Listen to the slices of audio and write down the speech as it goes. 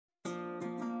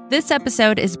This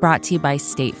episode is brought to you by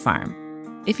State Farm.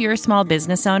 If you're a small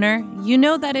business owner, you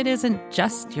know that it isn't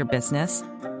just your business,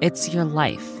 it's your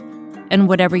life. And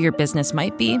whatever your business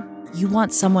might be, you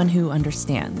want someone who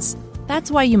understands. That's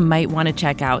why you might want to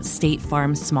check out State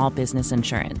Farm Small Business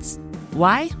Insurance.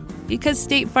 Why? Because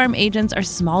State Farm agents are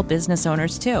small business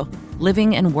owners too,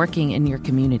 living and working in your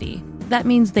community. That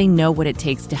means they know what it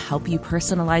takes to help you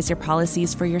personalize your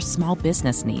policies for your small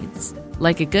business needs.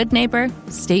 Like a good neighbor,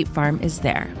 State Farm is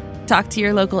there. Talk to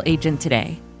your local agent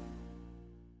today.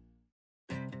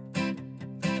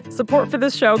 Support for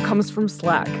this show comes from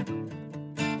Slack.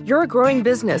 You're a growing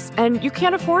business and you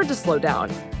can't afford to slow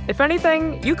down. If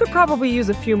anything, you could probably use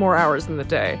a few more hours in the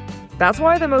day. That's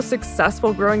why the most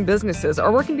successful growing businesses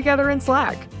are working together in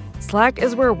Slack. Slack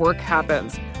is where work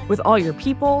happens, with all your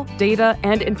people, data,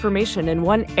 and information in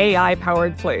one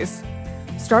AI-powered place.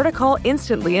 Start a call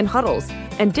instantly in huddles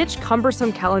and ditch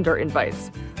cumbersome calendar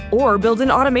invites. Or build an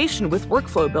automation with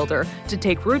Workflow Builder to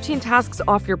take routine tasks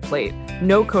off your plate.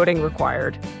 No coding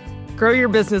required. Grow your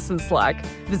business in Slack.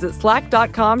 Visit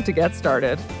slack.com to get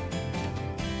started.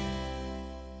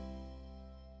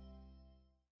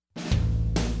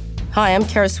 Hi, I'm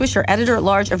Kara Swisher,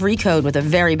 editor-at-large of Recode with a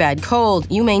very bad cold.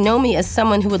 You may know me as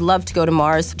someone who would love to go to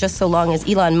Mars, just so long as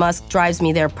Elon Musk drives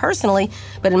me there personally.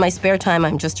 But in my spare time,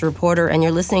 I'm just a reporter, and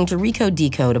you're listening to Recode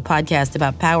Decode, a podcast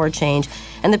about power change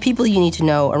and the people you need to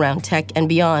know around tech and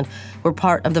beyond. We're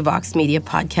part of the Vox Media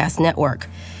Podcast Network.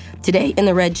 Today in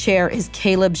the red chair is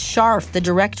Caleb Scharf, the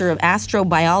director of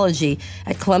astrobiology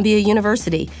at Columbia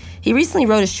University. He recently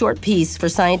wrote a short piece for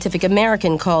Scientific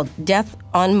American called Death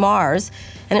on Mars,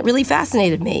 and it really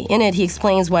fascinated me. In it, he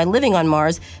explains why living on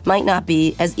Mars might not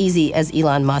be as easy as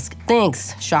Elon Musk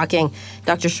thinks. Shocking.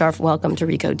 Dr. Scharf, welcome to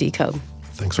Recode Decode.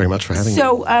 Thanks very much for having me.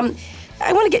 So,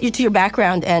 I want to get you to your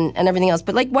background and everything else,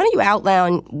 but why don't you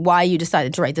outline why you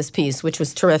decided to write this piece, which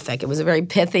was terrific. It was a very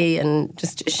pithy and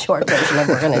just a short version of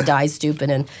we're going to die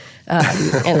stupid and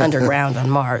underground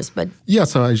on Mars. But yeah,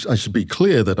 so I should be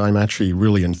clear that I'm actually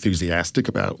really enthusiastic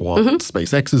about what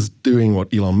SpaceX is doing,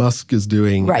 what Elon Musk is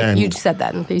doing. Right, and, you said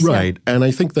that in the piece. Right, yeah. And I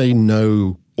think they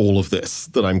know all of this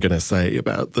that I'm going to say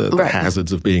about the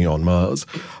hazards of being on Mars.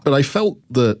 But I felt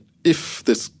that if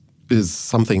this is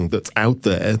something that's out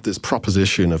there, this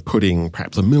proposition of putting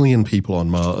perhaps 1 million people on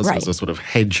Mars as a sort of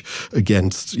hedge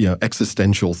against,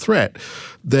 existential threat,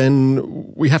 then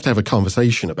we have to have a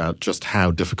conversation about just how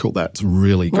difficult that's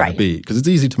really going to be. Because it's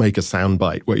easy to make a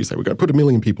soundbite where you say, we're going to put 1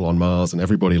 million people on Mars and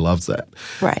everybody loves that.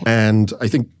 Right. And I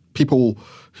think people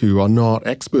who are not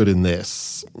expert in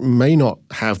this may not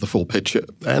have the full picture.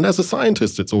 And as a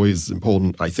scientist, it's always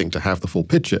important, I think, to have the full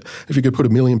picture. If you could put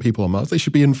 1 million people on Mars, they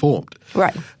should be informed.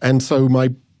 Right. And so my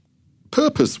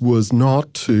purpose was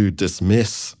not to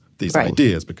dismiss these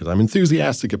ideas, because I'm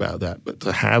enthusiastic about that, but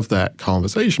to have that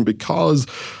conversation, because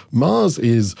Mars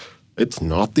it's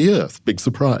not the Earth, big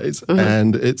surprise.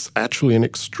 And it's actually an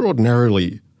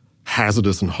extraordinarily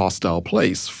hazardous and hostile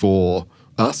place for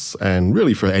us and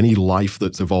really for any life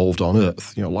that's evolved on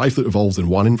Earth. Life that evolves in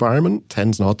one environment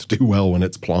tends not to do well when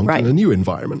it's plonked in a new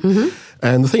environment.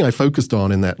 And the thing I focused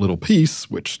on in that little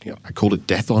piece, which I called it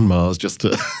Death on Mars, just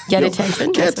to get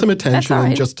attention, get some attention,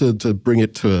 and just to bring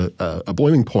it to a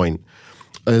boiling point,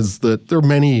 is that there are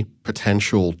many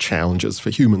potential challenges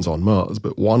for humans on Mars,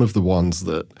 but one of the ones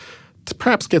that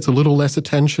perhaps gets a little less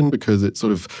attention because it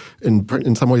sort of,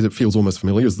 in some ways it feels almost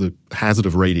familiar, is the hazard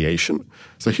of radiation.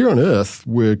 So here on Earth,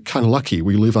 we're kind of lucky.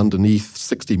 We live underneath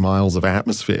 60 miles of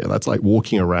atmosphere. That's like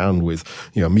walking around with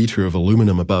a meter of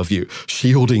aluminum above you,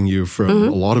 shielding you from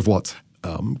a lot of what's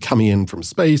coming in from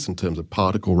space in terms of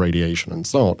particle radiation and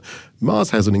so on.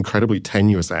 Mars has an incredibly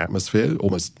tenuous atmosphere,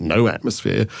 almost no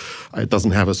atmosphere. It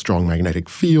doesn't have a strong magnetic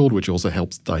field, which also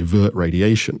helps divert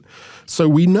radiation. So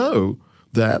we know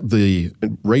that the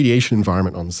radiation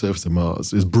environment on the surface of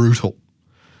Mars is brutal,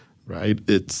 right?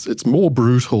 It's more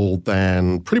brutal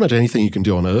than pretty much anything you can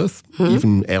do on Earth.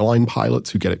 Even airline pilots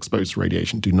who get exposed to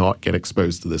radiation do not get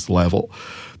exposed to this level.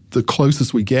 The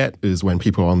closest we get is when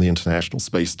people are on the International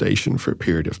Space Station for a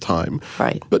period of time.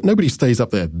 Right. But nobody stays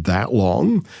up there that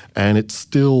long, and it's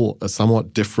still a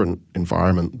somewhat different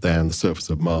environment than the surface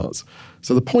of Mars.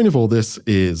 So the point of all this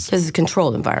is... This is a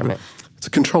controlled environment. It's a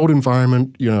controlled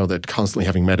environment. They're constantly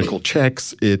having medical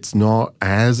checks. It's not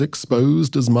as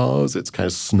exposed as Mars. It's kind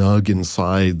of snug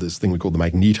inside this thing we call the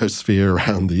magnetosphere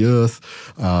around the Earth.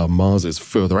 Mars is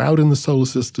further out in the solar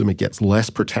system. It gets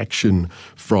less protection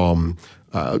from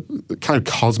kind of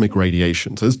cosmic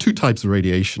radiation. So there's two types of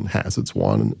radiation hazards.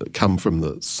 One come from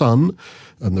the sun,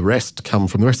 and the rest come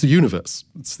from the rest of the universe.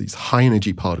 It's these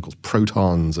high-energy particles,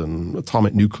 protons and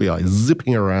atomic nuclei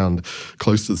zipping around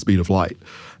close to the speed of light.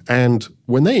 And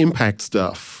when they impact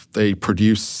stuff, they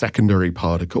produce secondary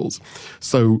particles.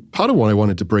 So part of what I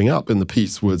wanted to bring up in the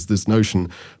piece was this notion,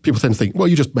 people tend to think, well,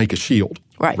 you just make a shield,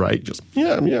 right? Just,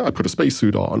 I put a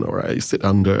spacesuit on, or I sit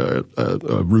under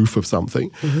a roof of something.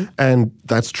 Mm-hmm. And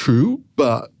that's true,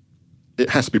 but it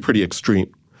has to be pretty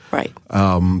extreme. Right.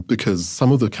 Because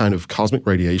some of the kind of cosmic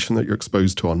radiation that you're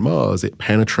exposed to on Mars, it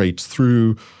penetrates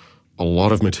through a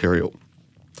lot of material.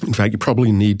 In fact, you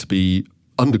probably need to be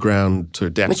underground to a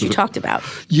depth. Which you talked about.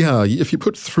 Yeah. If you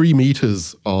put 3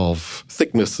 meters of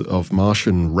thickness of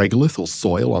Martian regolith or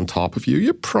soil on top of you,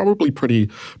 you're probably pretty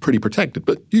protected.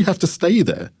 But you have to stay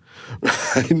there.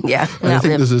 Right? Yeah. And I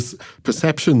think there's this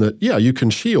perception that, you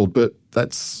can shield, but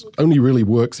that's only really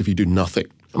works if you do nothing.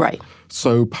 Right.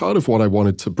 So part of what I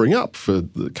wanted to bring up for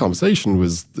the conversation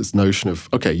was this notion of,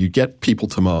 okay, you get people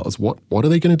to Mars. What are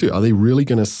they going to do? Are they really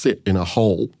going to sit in a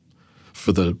hole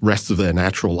for the rest of their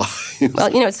natural lives? Well,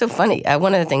 it's so funny.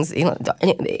 One of the things,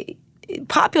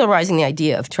 popularizing the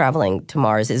idea of traveling to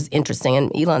Mars is interesting,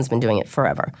 and Elon's been doing it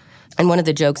forever. And one of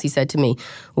the jokes he said to me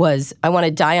was, I want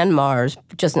to die on Mars,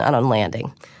 just not on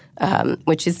landing.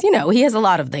 Which is, he has a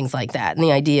lot of things like that, and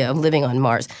the idea of living on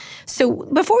Mars. So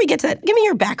before we get to that, give me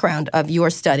your background of your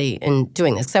study in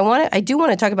doing this, because I do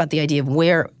want to talk about the idea of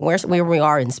where we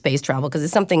are in space travel, because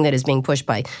it's something that is being pushed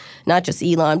by not just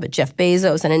Elon, but Jeff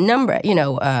Bezos and a number,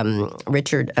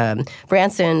 Richard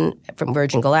Branson from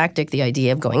Virgin Galactic, the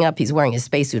idea of going up. He's wearing his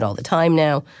spacesuit all the time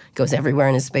now, goes everywhere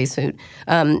in his spacesuit.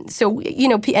 And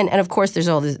of course there's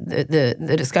all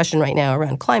the discussion right now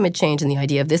around climate change and the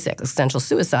idea of this existential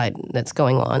suicide that's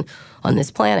going on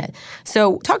this planet.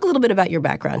 So talk a little bit about your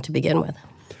background to begin with.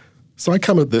 So I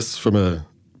come at this from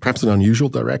perhaps an unusual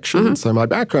direction. Mm-hmm. So my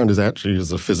background is actually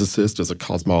as a physicist, as a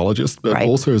cosmologist, but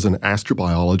also as an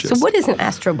astrobiologist. So what is an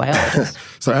astrobiologist?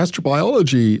 So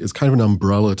astrobiology is kind of an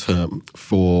umbrella term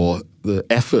for the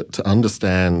effort to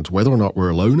understand whether or not we're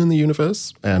alone in the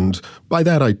universe. And by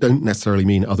that, I don't necessarily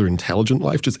mean other intelligent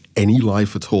life, just any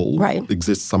life at all that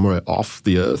exists somewhere off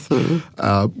the Earth.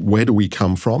 Mm-hmm. Where do we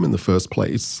come from in the first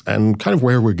place? And kind of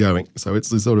where we're going. So it's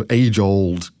these sort of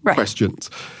age-old questions.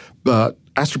 But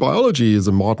astrobiology is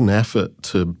a modern effort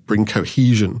to bring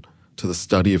cohesion to the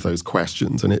study of those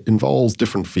questions, and it involves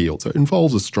different fields. So it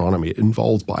involves astronomy, it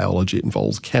involves biology, it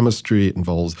involves chemistry, it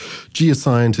involves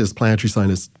geoscientists, planetary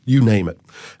scientists, you name it.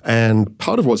 And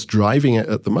part of what's driving it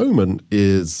at the moment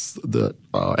is that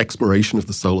exploration of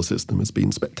the solar system has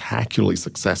been spectacularly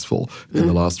successful in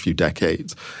the last few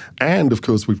decades. And, of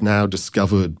course, we've now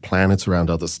discovered planets around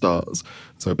other stars.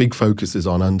 So a big focus is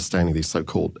on understanding these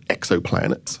so-called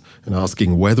exoplanets and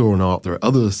asking whether or not there are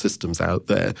other systems out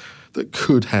there that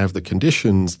could have the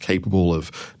conditions capable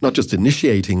of not just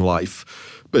initiating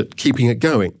life, but keeping it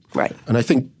going. Right. And I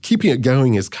think keeping it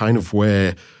going is kind of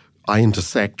where I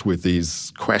intersect with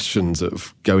these questions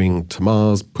of going to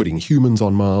Mars, putting humans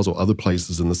on Mars or other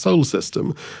places in the solar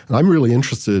system. And I'm really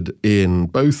interested in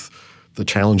both the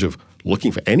challenge of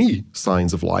looking for any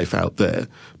signs of life out there,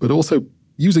 but also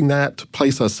using that to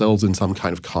place ourselves in some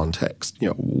kind of context.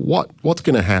 What's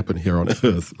going to happen here on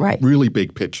Earth? Right. Really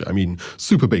big picture. I mean,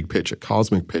 super big picture,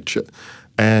 cosmic picture.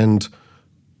 And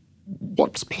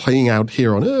what's playing out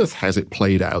here on Earth, has it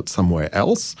played out somewhere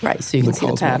else? Right, so you can see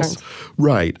the patterns.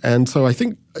 Right. And so I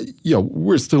think,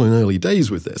 we're still in early days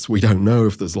with this. We don't know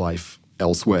if there's life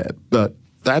elsewhere. But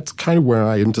that's kind of where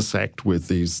I intersect with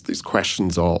these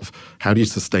questions of how do you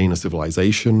sustain a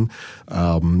civilization,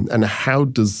 and how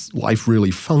does life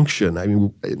really function? I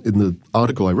mean, in the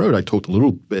article I wrote, I talked a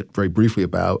little bit very briefly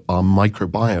about our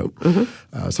microbiome.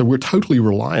 Mm-hmm. So we're totally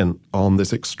reliant on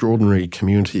this extraordinary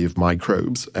community of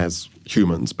microbes as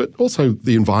humans, but also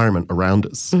the environment around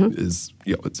us is,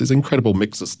 it's this incredible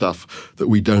mix of stuff that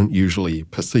we don't usually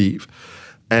perceive.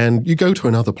 And you go to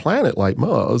another planet like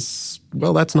Mars,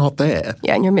 well, that's not there.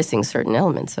 Yeah, and you're missing certain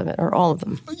elements of it, or all of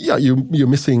them. Yeah, you're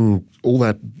missing all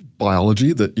that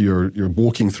biology that you're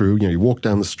walking through. You walk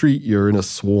down the street, you're in a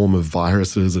swarm of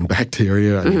viruses and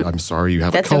bacteria. I mean, I'm sorry you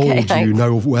have a cold. Okay. You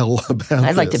know well about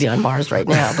I'd like to be on Mars right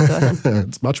now, but go ahead.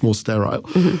 It's much more sterile.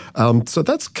 So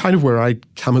that's kind of where I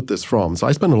come at this from. So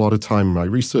I spend a lot of time in my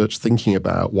research thinking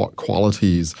about what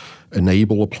qualities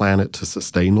enable a planet to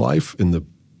sustain life in the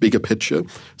bigger picture.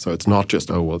 So it's not just,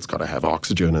 it's got to have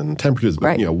oxygen and temperatures,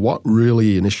 but what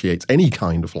really initiates any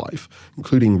kind of life,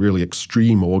 including really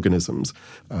extreme organisms,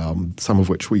 some of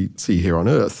which we see here on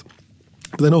Earth.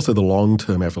 But then also the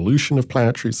long-term evolution of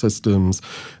planetary systems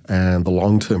and the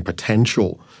long-term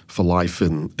potential for life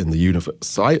in the universe.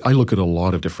 So I look at a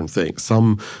lot of different things,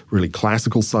 some really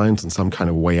classical science and some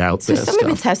kind of way out there stuff. So some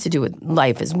of it has to do with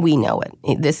life as we know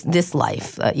it, this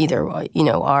life, either,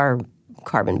 our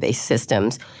carbon-based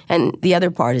systems. And the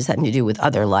other part is having to do with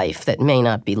other life that may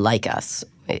not be like us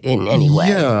in any way.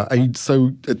 Yeah,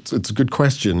 so it's a good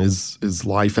question. Is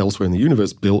life elsewhere in the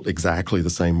universe built exactly the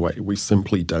same way? We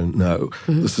simply don't know.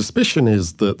 The suspicion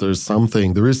is that there is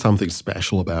something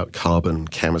special about carbon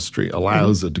chemistry. It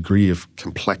allows a degree of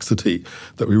complexity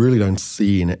that we really don't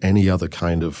see in any other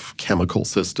kind of chemical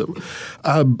system.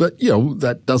 But,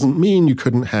 that doesn't mean you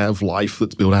couldn't have life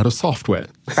that's built out of software.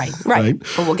 Right.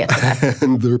 Well, we'll get to that.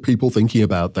 And there are people thinking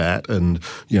about that, and,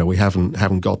 we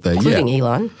haven't got there Including yet.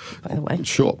 Elon, by the way.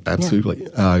 Sure, absolutely.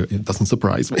 It doesn't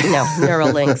surprise me. No,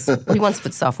 Neuralinks. He wants to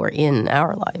put software in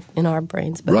our life, in our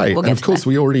brains. But right, we'll get and of course that.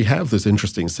 we already have this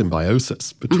interesting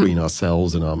symbiosis between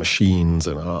ourselves and our machines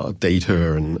and our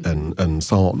data and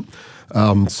so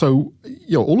on. So,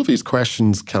 all of these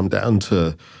questions come down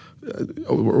to,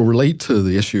 or relate to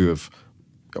the issue of,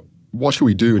 what should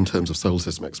we do in terms of solar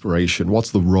system exploration?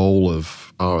 What's the role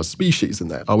of our species in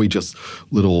that? Are we just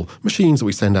little machines that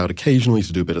we send out occasionally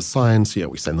to do a bit of science?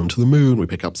 We send them to the moon, we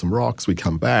pick up some rocks, we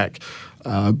come back.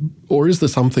 Or is there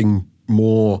something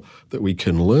more that we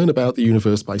can learn about the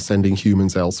universe by sending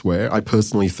humans elsewhere? I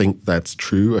personally think that's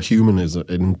true. A human is an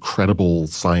incredible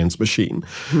science machine.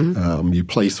 You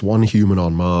place one human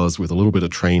on Mars with a little bit of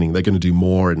training, they're going to do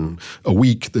more in a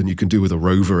week than you can do with a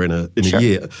rover in a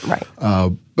year. Right.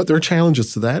 But there are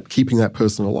challenges to that, keeping that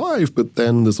person alive. But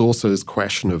then there's also this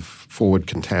question of forward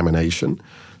contamination.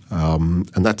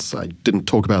 And I didn't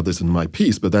talk about this in my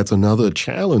piece, but that's another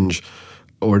challenge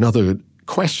or another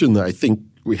question that I think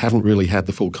we haven't really had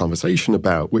the full conversation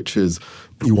about, which is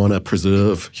you want to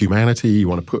preserve humanity, you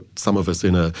want to put some of us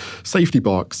in a safety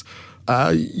box.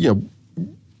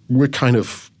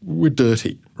 We're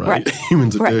dirty, right?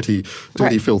 Humans are dirty,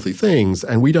 filthy things,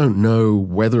 and we don't know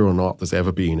whether or not there's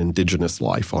ever been indigenous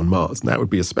life on Mars, and that would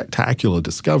be a spectacular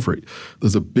discovery.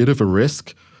 There's a bit of a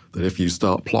risk that if you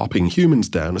start plopping humans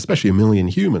down, especially 1 million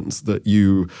humans, that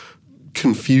you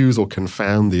confuse or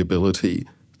confound the ability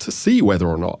to see whether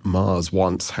or not Mars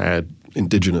once had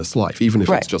indigenous life, even if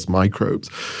it's just microbes.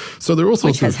 So there are also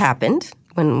which has happened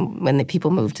when the people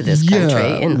moved to this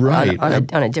country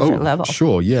on a different level.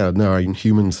 Sure, yeah. No,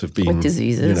 humans have been with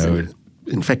diseases,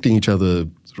 infecting each other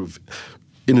sort of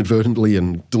inadvertently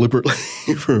and deliberately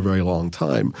for a very long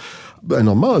time. And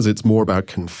on Mars, it's more about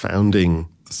confounding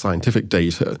the scientific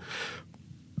data.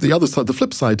 The other side, the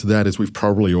flip side to that is we've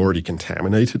probably already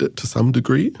contaminated it to some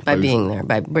degree. By being there,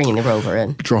 by bringing the rover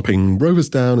in. Dropping rovers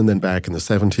down, and then back in the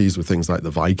 70s with things like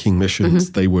the Viking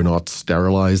missions, they were not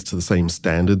sterilized to the same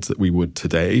standards that we would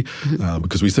today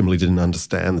because we simply didn't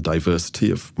understand the diversity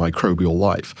of microbial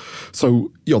life.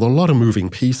 So, there are a lot of moving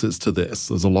pieces to this.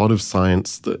 There's a lot of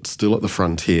science that's still at the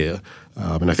frontier.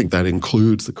 And I think that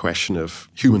includes the question of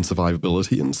human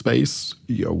survivability in space.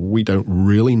 We don't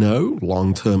really know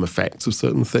long-term effects of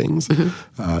certain things,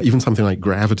 even something like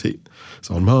gravity.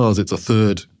 So on Mars, it's a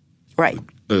third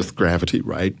Earth gravity,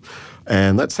 right?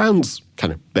 And that sounds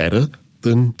kind of better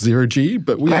than 0G,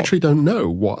 but we actually don't know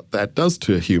what that does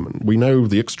to a human. We know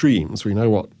the extremes. We know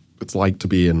what it's like to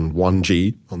be in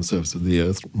 1G on the surface of the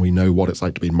Earth. We know what it's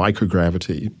like to be in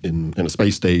microgravity in a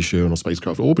space station or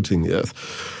spacecraft orbiting the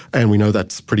Earth. And we know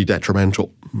that's pretty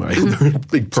detrimental, right?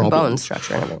 Big problem.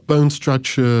 Bone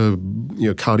structure,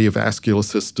 cardiovascular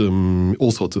system,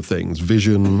 all sorts of things,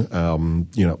 vision,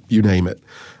 you name it.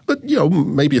 But,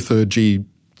 maybe a 3G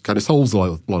kind of solves a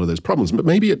lot of those problems, but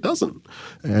maybe it doesn't.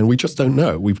 And we just don't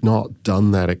know. We've not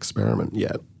done that experiment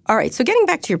yet. All right, so getting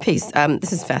back to your piece,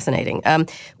 this is fascinating.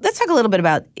 Let's talk a little bit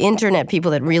about internet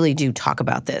people that really do talk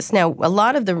about this. Now, a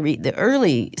lot of the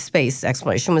early space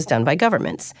exploration was done by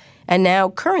governments. And now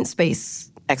current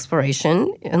space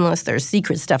exploration, unless there's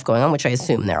secret stuff going on, which I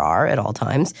assume there are at all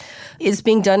times, is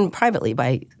being done privately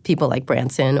by people like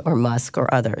Branson or Musk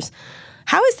or others.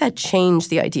 How has that changed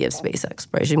the idea of space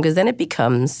exploration? Because then it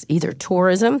becomes either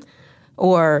tourism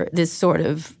or this sort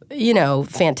of,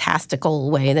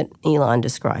 fantastical way that Elon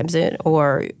describes it,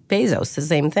 or Bezos, the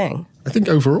same thing. I think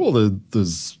overall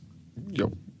there's,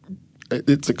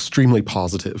 it's extremely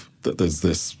positive that there's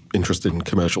this interest in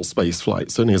commercial space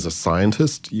flight. Certainly as a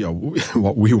scientist,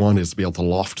 what we want is to be able to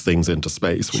loft things into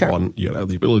space. We want,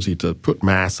 the ability to put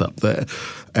mass up there.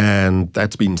 And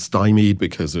that's been stymied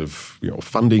because of,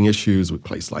 funding issues with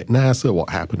places like NASA, what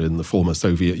happened in the former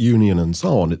Soviet Union and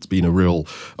so on. It's been a real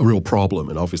problem.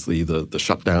 And obviously the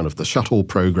shutdown of the shuttle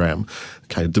program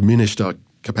kind of diminished our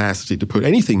capacity to put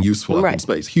anything useful up in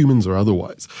space, humans or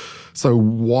otherwise. So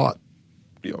what,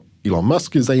 Elon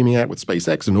Musk is aiming at with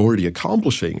SpaceX and already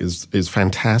accomplishing is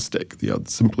fantastic.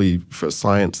 Simply for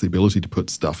science, the ability to put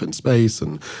stuff in space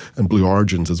and Blue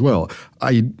Origins as well.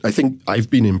 I think I've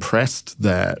been impressed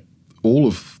that all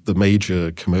of the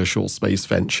major commercial space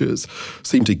ventures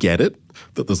seem to get it,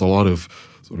 that there's a lot of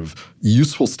sort of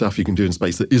useful stuff you can do in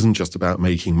space that isn't just about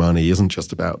making money, isn't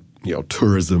just about,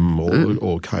 tourism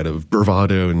or kind of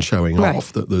bravado and showing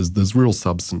off, that there's real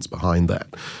substance behind that.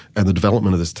 And the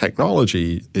development of this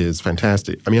technology is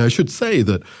fantastic. I mean, I should say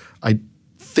that I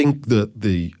think that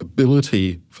the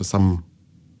ability for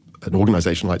an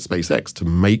organization like SpaceX to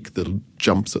make the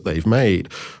jumps that they've made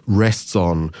rests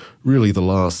on really the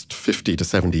last 50 to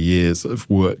 70 years of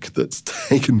work that's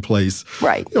taken place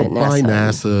by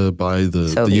NASA, by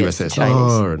the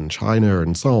USSR and China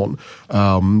and so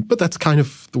on. But that's kind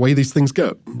of the way these things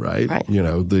go, right?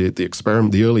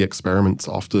 The early experiments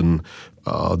often,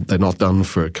 they're not done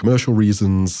for commercial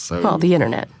reasons. So, the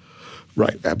internet.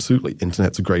 Right, absolutely.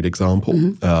 Internet's a great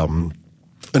example.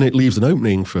 And it leaves an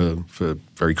opening for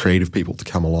very creative people to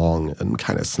come along and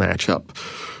kind of snatch up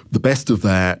the best of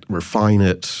that, refine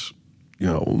it,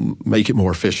 make it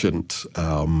more efficient,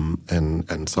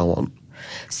 and so on.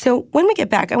 So when we get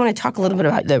back, I want to talk a little bit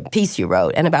about the piece you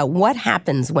wrote and about what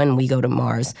happens when we go to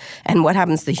Mars and what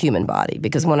happens to the human body,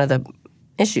 because one of the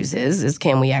issues is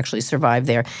can we actually survive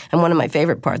there? And one of my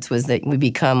favorite parts was that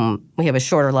we have a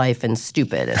shorter life and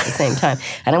stupid at the same time.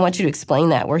 And I want you to explain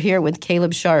that. We're here with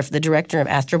Caleb Scharf, the director of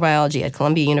astrobiology at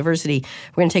Columbia University.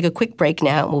 We're going to take a quick break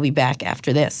now, and we'll be back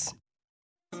after this.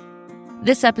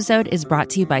 This episode is brought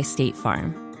to you by State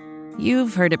Farm.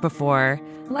 You've heard it before.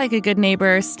 Like a good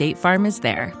neighbor, State Farm is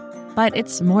there. But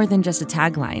it's more than just a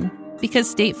tagline. Because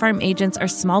State Farm agents are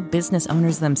small business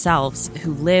owners themselves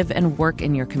who live and work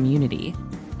in your community.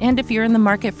 And if you're in the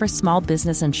market for small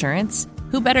business insurance,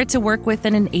 who better to work with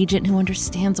than an agent who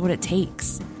understands what it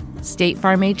takes? State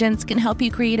Farm agents can help you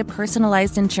create a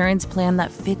personalized insurance plan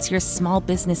that fits your small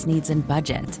business needs and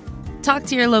budget. Talk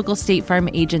to your local State Farm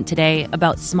agent today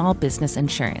about small business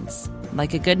insurance.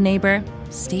 Like a good neighbor,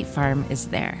 State Farm is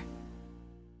there.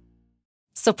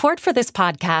 Support for this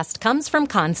podcast comes from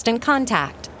Constant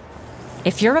Contact.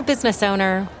 If you're a business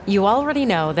owner, you already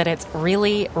know that it's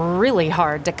really, really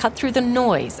hard to cut through the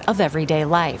noise of everyday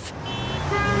life.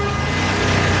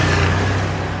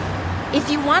 If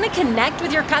you want to connect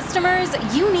with your customers,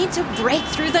 you need to break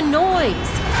through the noise.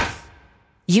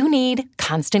 You need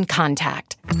Constant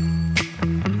Contact.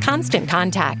 Constant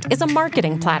Contact is a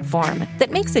marketing platform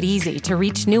that makes it easy to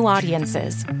reach new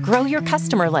audiences, grow your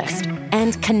customer list,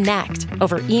 and connect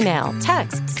over email,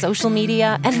 text, social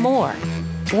media, and more.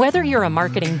 Whether you're a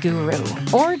marketing guru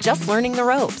or just learning the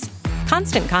ropes,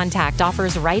 Constant Contact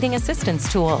offers writing assistance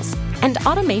tools and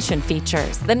automation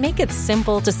features that make it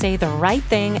simple to say the right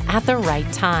thing at the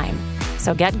right time.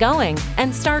 So get going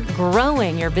and start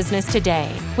growing your business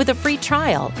today with a free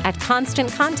trial at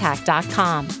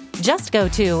ConstantContact.com. Just go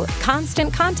to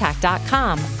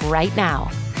ConstantContact.com right now.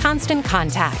 Constant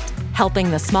Contact, helping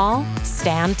the small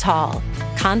stand tall.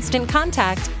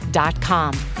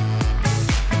 ConstantContact.com.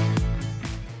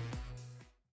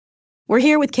 We're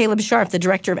here with Caleb Scharf, the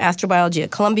director of astrobiology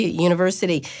at Columbia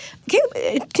University. Caleb,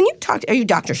 can you talk? Are you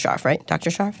Dr. Scharf, right? Dr.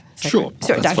 Scharf? Sure.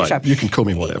 Sorry, that's Dr. fine. Scharf. You can call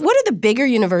me whatever. What are the bigger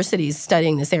universities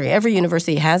studying this area? Every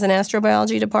university has an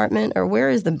astrobiology department, or where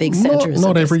is the big centers?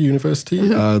 Not every university.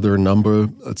 There are a number,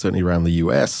 certainly around the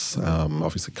U.S.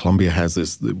 Obviously, Columbia has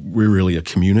this. We're really a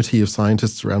community of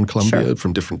scientists around Columbia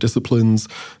from different disciplines.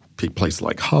 Places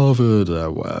like Harvard,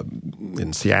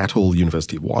 in Seattle,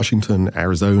 University of Washington,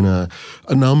 Arizona,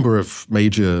 a number of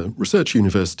major research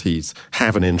universities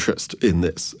have an interest in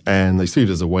this, and they see it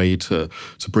as a way to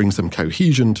bring some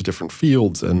cohesion to different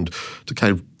fields and to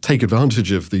kind of take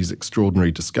advantage of these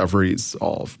extraordinary discoveries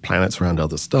of planets around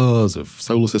other stars, of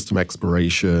solar system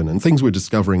exploration, and things we're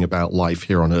discovering about life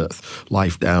here on Earth,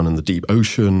 life down in the deep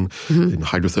ocean, in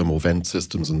hydrothermal vent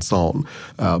systems, and so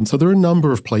on. So there are a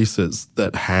number of places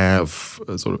that have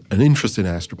sort of an interest in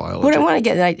astrobiology. What I want to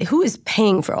get, who is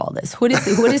paying for all this? Where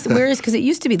is, because it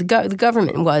used to be the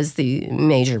government was the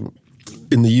major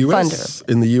In the U.S., funder.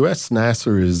 In the U.S.,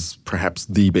 NASA is perhaps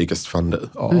the biggest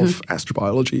funder of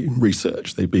astrobiology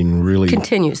research. They've been really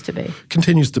continues to be.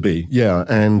 Continues to be, yeah.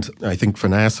 And I think for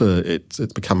NASA, it's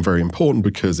become very important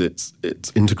because it's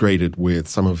integrated with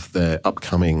some of their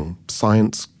upcoming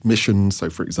science missions. So,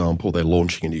 for example, they're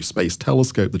launching a new space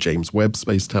telescope, the James Webb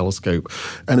Space Telescope,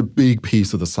 and a big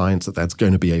piece of the science that's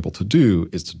going to be able to do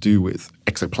is to do with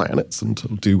exoplanets and to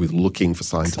do with looking for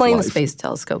signs Explain of life. the space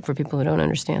telescope for people who don't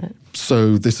understand it.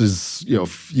 So this is,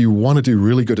 if you want to do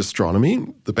really good astronomy,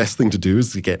 the best thing to do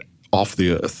is to get off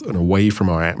the Earth and away from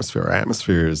our atmosphere. Our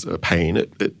atmosphere is a pain.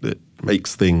 It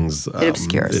makes things. It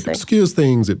obscures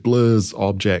things. It blurs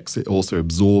objects. It also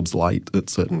absorbs light at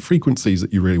certain frequencies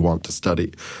that you really want to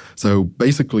study. So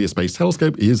basically, a space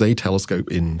telescope is a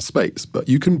telescope in space, but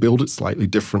you can build it slightly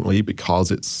differently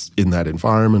because it's in that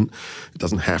environment. It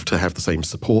doesn't have to have the same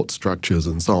support structures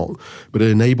and so on, but it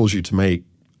enables you to make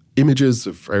images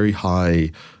of very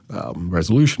high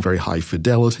resolution, very high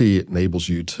fidelity. It enables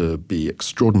you to be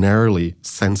extraordinarily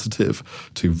sensitive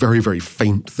to very, very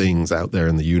faint things out there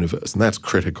in the universe, and that's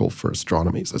critical for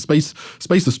astronomy. So space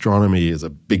astronomy is a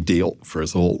big deal for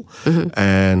us all,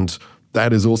 and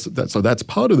that is also so that's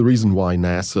part of the reason why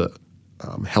NASA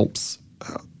helps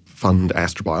fund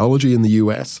astrobiology in the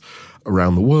U.S.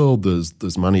 Around the world,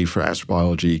 there's money for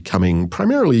astrobiology coming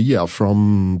primarily,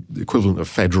 from the equivalent of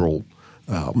federal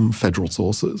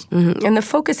sources. And the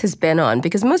focus has been on,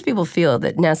 because most people feel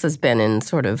that NASA's been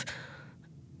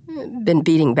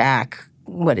beating back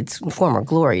its former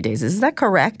glory days. Is that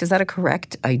correct? Is that a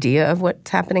correct idea of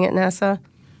what's happening at NASA?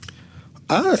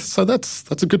 So that's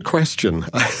a good question.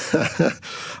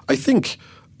 I think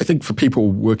for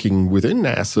people working within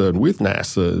NASA and with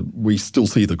NASA, we still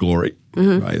see the glory,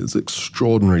 right? There's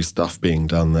extraordinary stuff being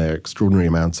done there, extraordinary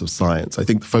amounts of science. I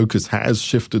think the focus has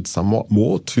shifted somewhat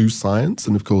more to science.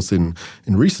 And of course, in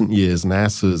recent years,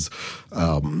 NASA's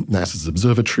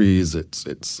observatories,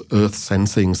 its Earth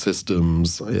sensing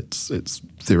systems, its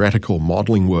theoretical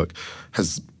modeling work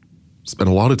has spent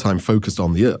a lot of time focused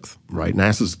on the Earth, right?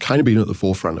 NASA's kind of been at the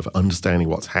forefront of understanding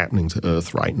what's happening to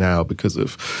Earth right now because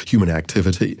of human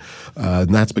activity.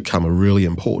 And that's become a really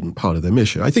important part of their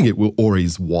mission. I think it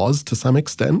always was to some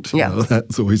extent. Yeah.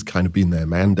 That's always kind of been their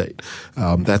mandate.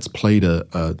 That's played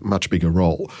a much bigger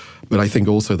role. But I think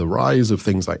also the rise of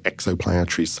things like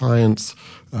exoplanetary science,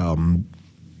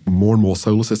 more and more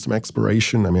solar system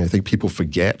exploration. I mean, I think people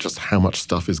forget just how much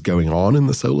stuff is going on in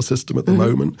the solar system at the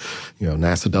moment.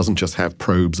 NASA doesn't just have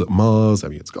probes at Mars. I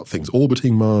mean, it's got things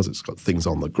orbiting Mars. It's got things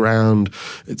on the ground.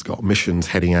 It's got missions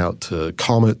heading out to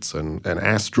comets and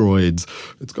asteroids.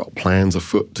 It's got plans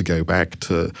afoot to go back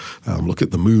to look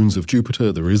at the moons of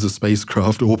Jupiter. There is a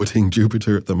spacecraft orbiting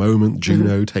Jupiter at the moment,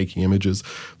 Juno taking images.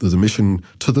 There's a mission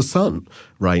to the sun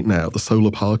right now. The Solar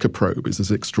Parker probe is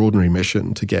this extraordinary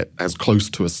mission to get as close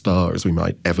to a star as we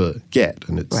might ever get,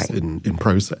 and it's in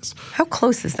process. How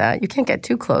close is that? You can't get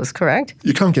too close, correct?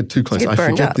 You can't get too close. I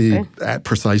forget the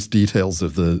precise details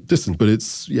of the distance, but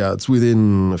it's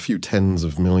within a few tens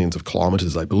of millions of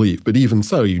kilometers, I believe. But even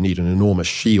so, you need an enormous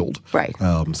shield. Right.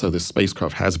 So this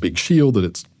spacecraft has a big shield that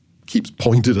it keeps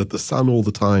pointed at the sun all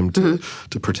the time to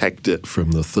protect it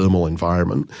from the thermal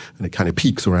environment, and it kind of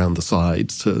peeks around the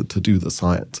sides to do the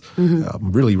science.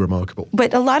 Really remarkable.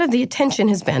 But a lot of the attention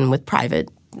has been with private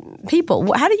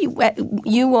people. How do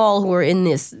you all who are in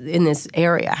this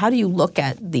area, how do you look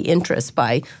at the interest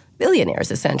by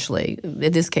billionaires, essentially?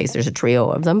 In this case, there's a trio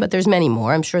of them, but there's many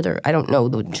more. I'm sure I don't know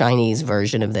the Chinese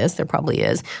version of this. There probably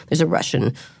is. There's a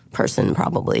Russian person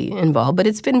probably involved, but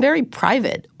it's been very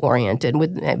private-oriented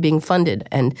with being funded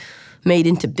and made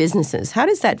into businesses. What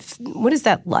is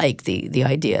that like, the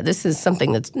idea? This is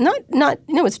something that's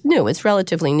it's new. It's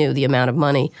relatively new, the amount of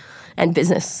money and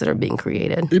business that are being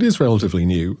created. It is relatively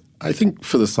new. I think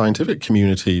for the scientific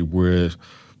community, we're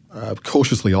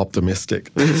cautiously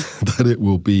optimistic that it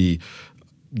will be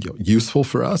useful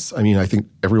for us. I mean, I think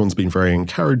everyone's been very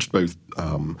encouraged. Both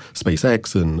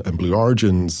SpaceX and Blue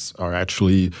Origins are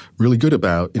actually really good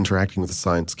about interacting with the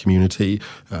science community.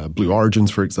 Blue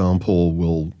Origins, for example,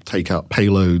 will take up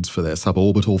payloads for their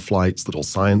suborbital flights, little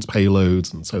science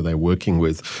payloads, and so they're working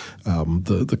with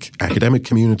the academic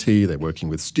community. They're working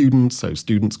with students, so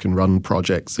students can run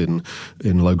projects in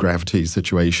low-gravity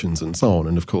situations and so on.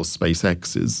 And, of course,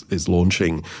 SpaceX is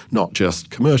launching not just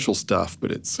commercial stuff,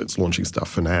 but it's launching stuff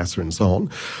for NASA and so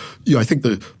on. I think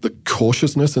the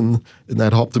cautiousness in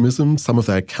that optimism, some of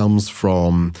that comes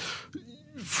from,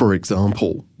 for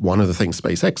example, one of the things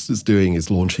SpaceX is doing is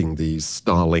launching these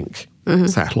Starlink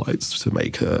satellites to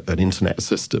make an internet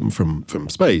system from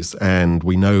space. And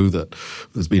we know that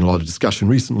there's been a lot of discussion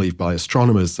recently by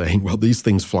astronomers saying, well, these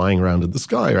things flying around in the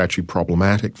sky are actually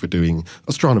problematic for doing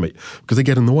astronomy because they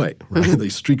get in the way, right? They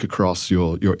streak across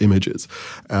your images.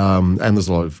 And there's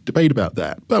a lot of debate about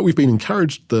that. But we've been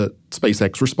encouraged that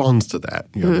SpaceX responds to that.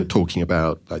 They're talking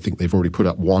about, I think they've already put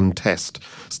up one test,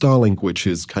 Starlink, which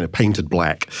is kind of painted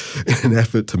black in an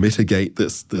effort to mitigate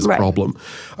this problem.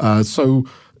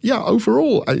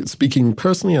 Overall, speaking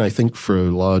personally, and I think for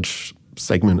a large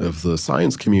segment of the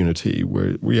science community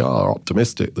where we are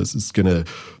optimistic this is gonna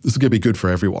be good for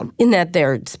everyone. In that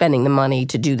they're spending the money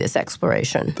to do this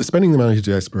exploration. They're spending the money to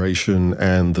do exploration,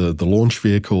 and the launch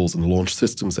vehicles and the launch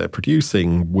systems they're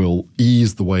producing will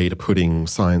ease the way to putting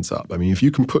science up. I mean, if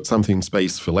you can put something in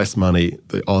space for less money,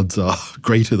 the odds are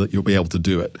greater that you'll be able to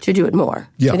do it. To do it more.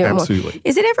 Yeah, absolutely.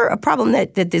 Is it ever a problem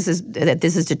that this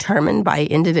is determined by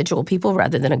individual people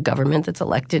rather than a government that's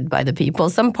elected by the people?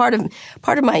 Some part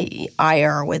of my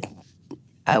ire with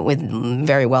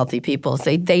very wealthy people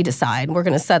say they decide we're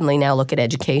going to suddenly now look at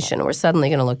education. We're suddenly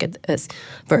going to look at this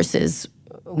versus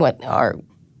what our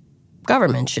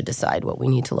government should decide what we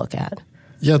need to look at.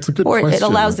 Yeah, it's a good question. Or it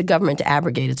allows the government to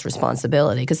abrogate its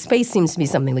responsibility because space seems to be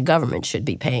something the government should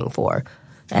be paying for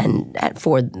and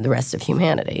for the rest of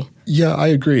humanity. Yeah, I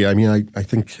agree. I mean, I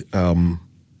think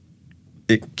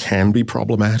it can be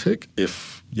problematic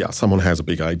if someone has a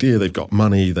big idea, they've got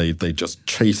money, they just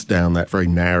chase down that very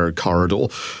narrow corridor.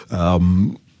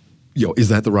 Is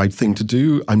that the right thing to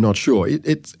do? I'm not sure.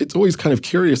 It's always kind of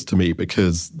curious to me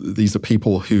because these are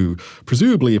people who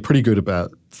presumably are pretty good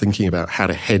about thinking about how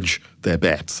to hedge their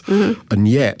bets. Mm-hmm. And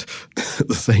yet, at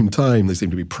the same time, they seem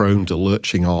to be prone to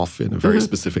lurching off in a very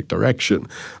specific direction.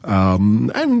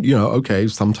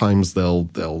 Sometimes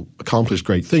they'll accomplish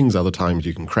great things. Other times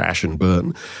you can crash and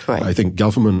burn. Right. I think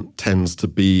government tends to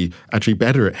be actually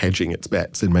better at hedging its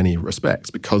bets in many respects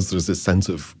because there's this sense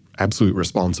of absolute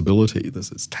responsibility.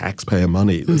 This is taxpayer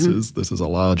money. This is a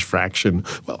large fraction,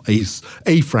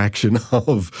 a fraction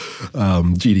of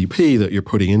GDP that you're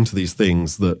putting into these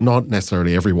things that not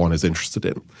necessarily everyone is interested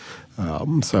in.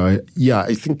 I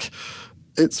think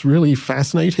it's really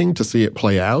fascinating to see it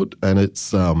play out, and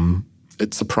it's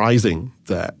surprising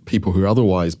that people who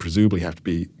otherwise presumably have to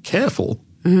be careful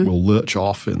will lurch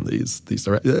off in these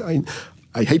directions.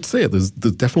 I hate to say it, there's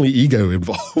definitely ego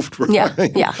involved, right?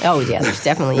 Yeah. Oh, yeah, there's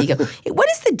definitely ego. What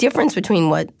is the difference between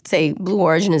what, say, Blue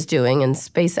Origin is doing and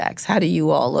SpaceX? How do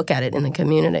you all look at it in the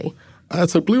community?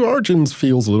 So Blue Origins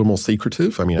feels a little more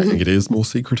secretive. I mean, I think it is more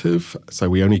secretive. So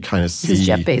we only kind of see— This is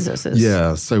Jeff Bezos's.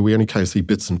 Yeah, so we only kind of see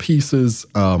bits and pieces.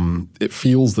 It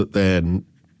feels that they're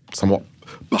somewhat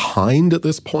behind at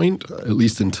this point, at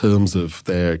least in terms of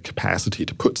their capacity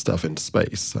to put stuff into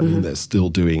space. I mean, they're still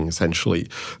doing essentially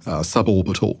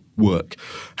suborbital work.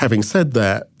 Having said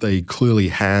that, they clearly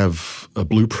have a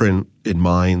blueprint in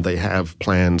mind. They have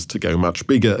plans to go much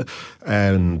bigger.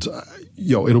 And,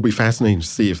 it'll be fascinating to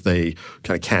see if they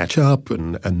kind of catch up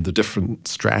and the different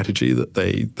strategy that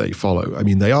they follow. I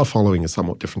mean, they are following a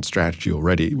somewhat different strategy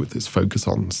already with this focus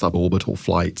on suborbital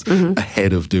flights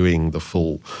ahead of doing the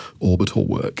full orbital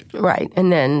work. Right.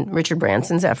 And then Richard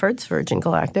Branson's efforts, Virgin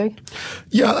Galactic.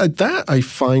 Yeah, that I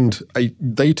find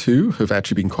they too have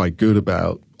actually been quite good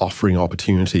about offering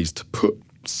opportunities to put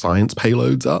science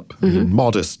payloads up in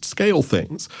modest scale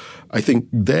things. I think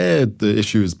the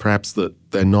issue is perhaps that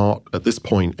they're not at this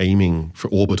point aiming for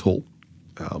orbital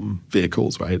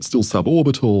vehicles, right? It's still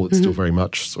suborbital. It's still very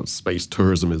much sort of space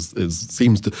tourism it's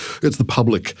the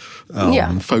public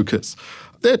focus.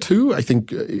 There too, I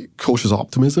think cautious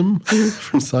optimism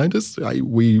from scientists.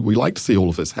 We like to see all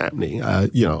of this happening.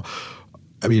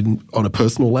 I mean, on a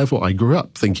personal level, I grew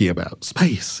up thinking about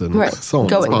space and so on.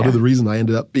 That's part of the reason I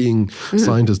ended up being a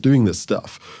scientist doing this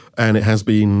stuff. And it has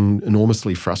been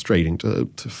enormously frustrating to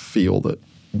feel that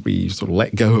we sort of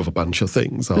let go of a bunch of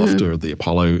things after the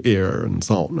Apollo era and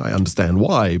so on. I understand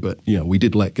why, but, we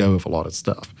did let go of a lot of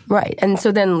stuff. Right. And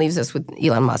so then leaves us with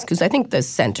Elon Musk, who's I think the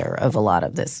center of a lot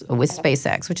of this with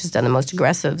SpaceX, which has done the most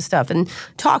aggressive stuff and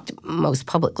talked most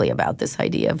publicly about this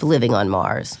idea of living on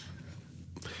Mars.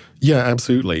 Yeah,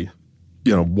 absolutely.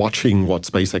 Watching what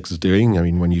SpaceX is doing, I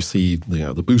mean, when you see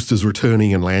the boosters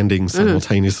returning and landing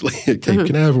simultaneously at Cape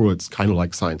Canaveral, it's kind of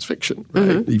like science fiction,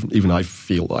 right? Even I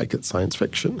feel like it's science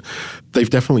fiction. They've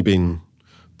definitely been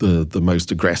the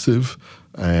most aggressive,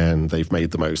 and they've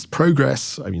made the most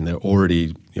progress. I mean, they're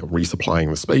already resupplying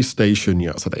the space station,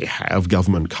 so they have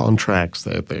government contracts.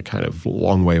 They're kind of a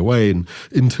long way away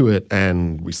into it.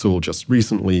 And we saw just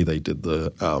recently they did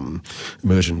the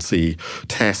emergency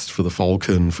test for the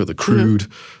Falcon, for the crewed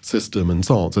system and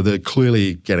so on. So they're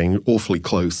clearly getting awfully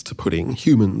close to putting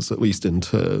humans, at least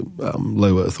into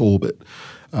low Earth orbit.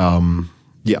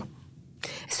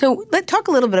 So let's talk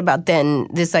a little bit about then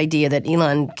this idea that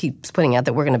Elon keeps putting out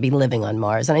that we're going to be living on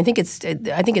Mars, and I think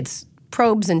it's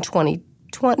probes in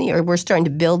 2020, or we're starting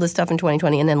to build this stuff in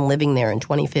 2020, and then living there in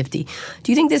 2050.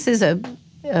 Do you think this is a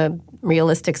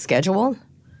realistic schedule?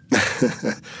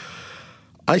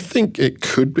 I think it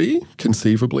could be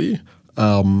conceivably,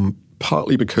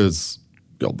 partly because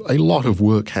a lot of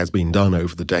work has been done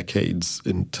over the decades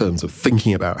in terms of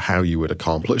thinking about how you would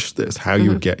accomplish this, how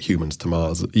you would get humans to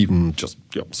Mars, even just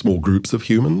small groups of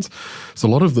humans. So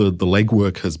a lot of the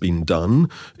legwork has been done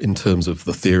in terms of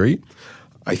the theory.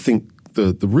 I think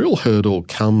the real hurdle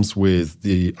comes with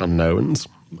the unknowns.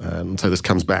 And so this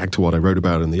comes back to what I wrote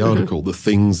about in the article, the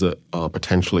things that are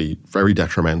potentially very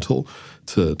detrimental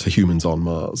to humans on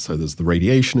Mars. So there's the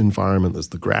radiation environment, there's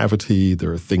the gravity,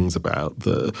 there are things about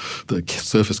the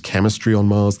surface chemistry on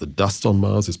Mars. The dust on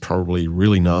Mars is probably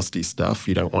really nasty stuff.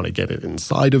 You don't want to get it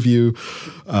inside of you.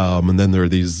 And then there are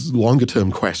these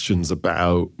longer-term questions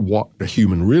about what a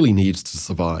human really needs to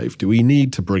survive. Do we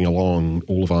need to bring along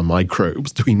all of our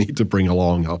microbes? Do we need to bring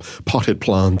along our potted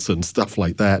plants and stuff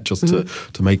like that just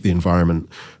to make the environment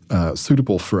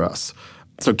suitable for us?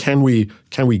 So can we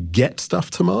get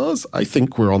stuff to Mars? I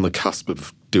think we're on the cusp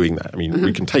of doing that. I mean,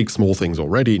 we can take small things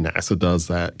already. NASA does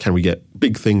that. Can we get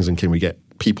big things, and can we get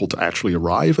people to actually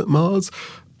arrive at Mars?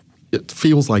 It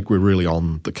feels like we're really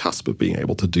on the cusp of being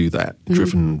able to do that,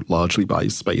 driven largely by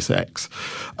SpaceX.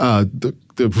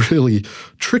 The really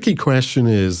tricky question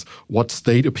is, what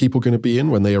state are people going to be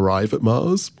in when they arrive at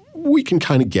Mars? We can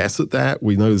kind of guess at that.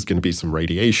 We know there's going to be some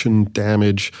radiation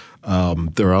damage.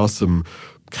 There are some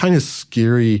kind of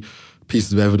scary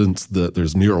pieces of evidence that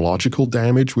there's neurological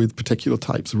damage with particular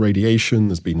types of radiation.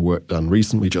 There's been work done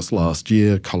recently, just last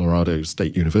year. Colorado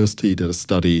State University did a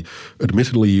study,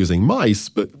 admittedly using mice,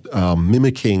 but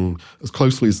mimicking as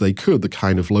closely as they could the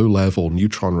kind of low-level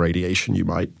neutron radiation you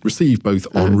might receive both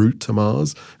en route to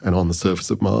Mars and on the surface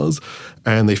of Mars.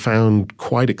 And they found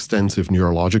quite extensive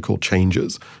neurological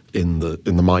changes in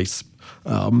the mice.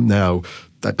 Now,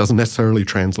 that doesn't necessarily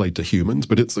translate to humans,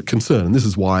 but it's a concern. And this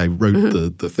is why I wrote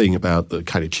the thing about the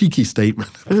kind of cheeky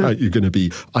statement about you're going to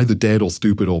be either dead or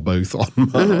stupid or both on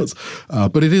Mars.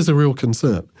 But it is a real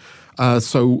concern.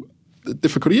 So the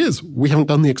difficulty is we haven't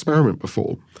done the experiment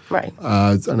before. Right.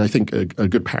 And I think a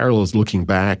good parallel is looking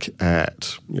back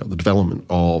at the development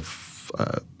of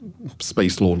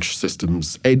space launch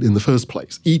systems in the first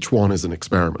place. Each one is an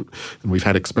experiment. And we've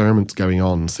had experiments going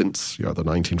on since the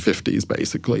 1950s,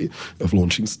 basically, of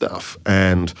launching stuff.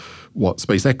 And what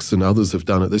SpaceX and others have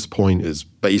done at this point is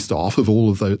based off of all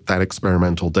of that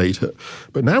experimental data.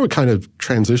 But now we're kind of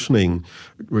transitioning,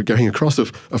 we're going across a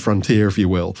frontier, if you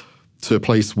will, to a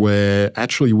place where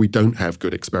actually we don't have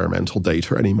good experimental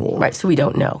data anymore. Right, so we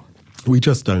don't know. We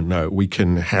just don't know. We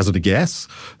can hazard a guess.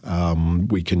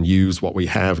 We can use what we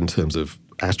have in terms of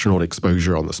astronaut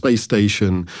exposure on the space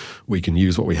station. We can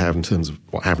use what we have in terms of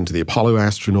what happened to the Apollo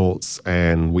astronauts.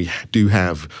 And we do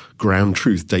have ground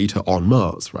truth data on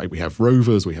Mars, right? We have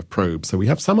rovers, we have probes. So we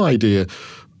have some idea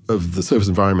of the surface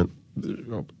environment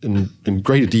in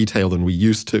greater detail than we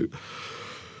used to.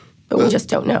 But we just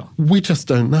don't know. We just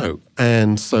don't know.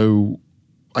 And so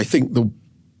I think the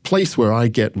place where I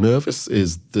get nervous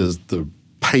is the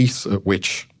pace at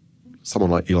which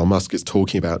someone like Elon Musk is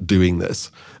talking about doing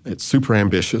this. It's super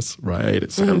ambitious, right?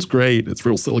 It sounds great. It's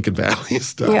real Silicon Valley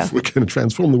stuff. Yeah. We're going to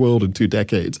transform the world in 2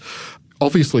 decades.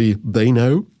 Obviously, they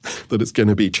know that it's going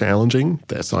to be challenging.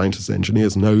 Their scientists,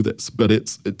 engineers know this. But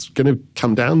it's going to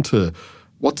come down to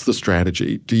what's the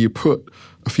strategy? Do you put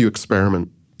a few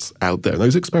experiments out there?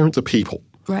 Those experiments are people.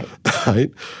 Right.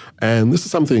 Right? And this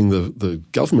is something the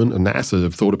government and NASA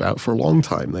have thought about for a long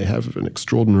time. They have an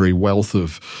extraordinary wealth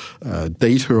of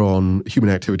data on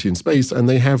human activity in space, and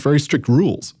they have very strict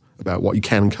rules about what you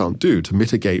can and can't do to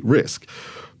mitigate risk.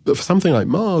 But for something like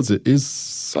Mars, it is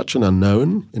such an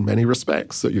unknown in many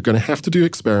respects that you're going to have to do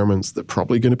experiments that are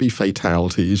probably going to be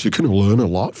fatalities. You're going to learn a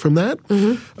lot from that.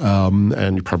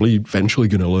 And you're probably eventually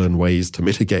going to learn ways to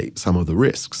mitigate some of the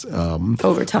risks.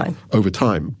 Over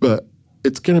time. But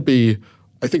it's going to be,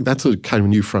 I think that's a kind of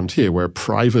new frontier where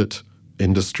private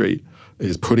industry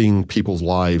is putting people's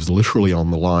lives literally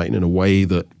on the line in a way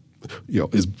that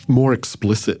is more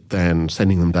explicit than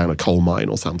sending them down a coal mine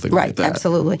or something like that. Right,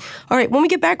 absolutely. All right, when we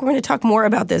get back, we're going to talk more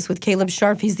about this with Caleb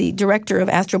Scharf. He's the director of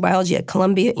astrobiology at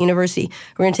Columbia University.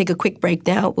 We're going to take a quick break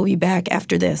now. We'll be back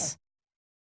after this.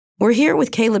 We're here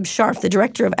with Caleb Scharf, the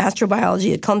director of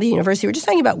astrobiology at Columbia University. We're just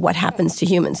talking about what happens to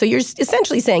humans. So you're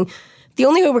essentially saying the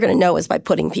only way we're going to know is by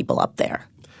putting people up there.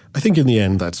 I think in the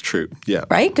end that's true, yeah.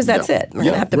 Right? Because that's it. We're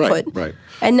going to have to put,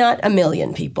 and not 1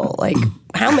 million people. Like,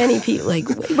 how many people, like,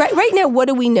 right now, what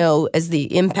do we know as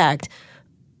the impact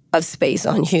of space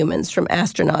on humans from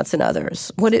astronauts and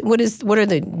others? What are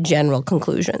the general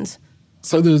conclusions?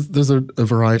 So there's a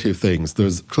variety of things.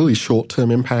 There's clearly short-term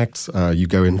impacts. You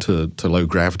go into low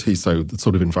gravity, so the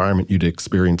sort of environment you'd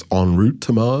experience en route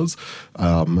to Mars,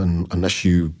 and unless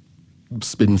you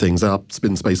spin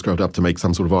spacecraft up to make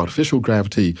some sort of artificial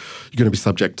gravity, you're going to be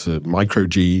subject to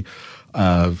micro-G.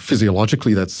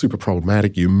 Physiologically, that's super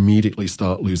problematic. You immediately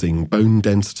start losing bone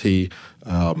density.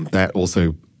 That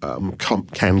also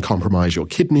can compromise your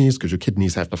kidneys because your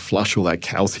kidneys have to flush all that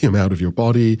calcium out of your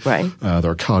body. Right. There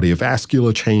are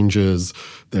cardiovascular changes.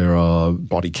 There are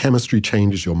body chemistry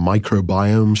changes. Your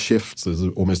microbiome shifts. There's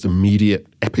almost immediate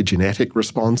epigenetic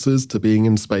responses to being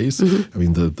in space. I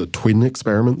mean, the twin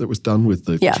experiment that was done with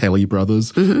the Kelly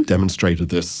brothers demonstrated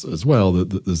this as well,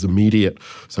 that there's immediate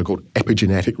so-called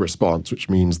epigenetic response, which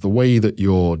means the way that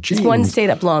your genes... It's one stayed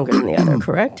up longer than the other,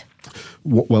 correct?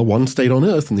 Well, one stayed on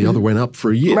Earth and the other went up for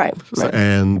a year. Right.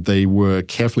 And they were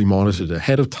carefully monitored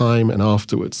ahead of time and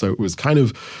afterwards. So it was kind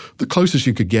of the closest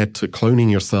you could get to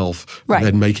cloning yourself and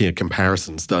then making a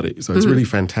comparison study. So it's a really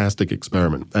fantastic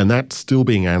experiment. And that's still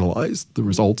being analyzed. The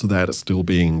results of that are still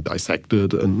being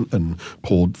dissected and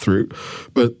poured through.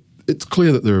 But it's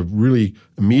clear that there are really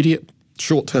immediate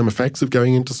short-term effects of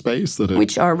going into space.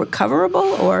 Which are recoverable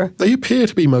or? They appear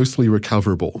to be mostly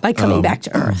recoverable. By coming back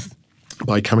to Earth.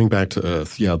 By coming back to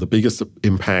Earth, the biggest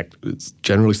impact it's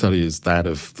generally studied is that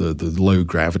of the low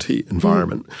gravity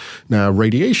environment. Now,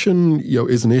 radiation,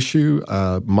 is an issue.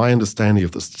 My understanding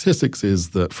of the statistics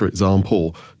is that, for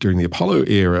example, during the Apollo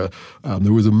era,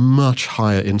 there was a much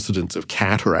higher incidence of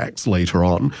cataracts later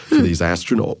on for these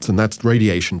astronauts, and that's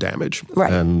radiation damage.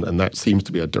 Right. And that seems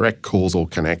to be a direct causal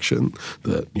connection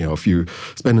that, if you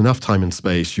spend enough time in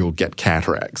space, you'll get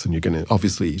cataracts, and you're going to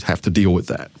obviously have to deal with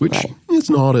that, which is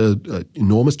not a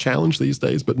enormous challenge these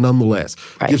days, but nonetheless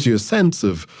gives you a sense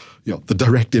of the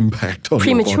direct impact on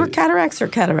premature your body. cataracts or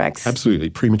cataracts? Absolutely,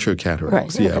 premature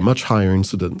cataracts. Right. Okay. Much higher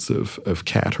incidence of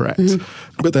cataracts.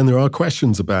 But then there are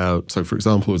questions about, so for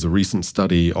example, there was a recent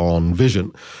study on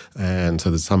vision, and so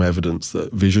there's some evidence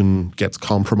that vision gets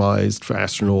compromised for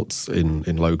astronauts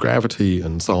in low gravity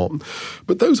and so on.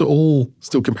 But those are all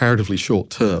still comparatively short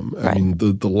term. I mean,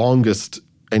 the longest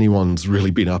anyone's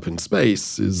really been up in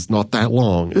space is not that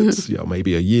long. It's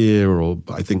maybe a year, or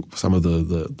I think some of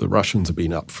the Russians have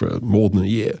been up for more than a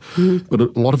year. But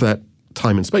a lot of that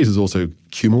time in space is also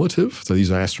cumulative. So these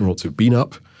are astronauts who've been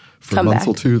up for a month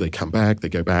or two, they come back, they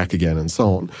go back again, and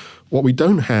so on. What we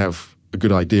don't have a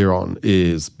good idea on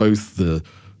is both the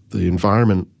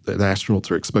environment that astronauts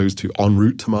are exposed to en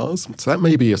route to Mars. So that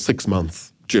may be a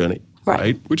 6-month journey.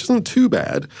 Right, which isn't too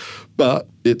bad, but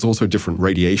it's also a different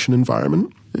radiation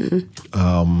environment.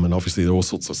 And obviously there are all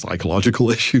sorts of psychological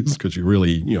issues because you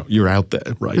really, you're out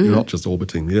there, right? You're not just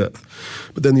orbiting the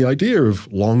Earth. But then the idea of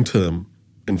long-term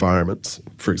environments,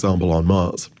 for example, on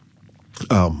Mars,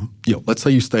 let's say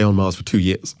you stay on Mars for 2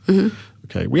 years.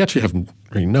 Okay, we actually have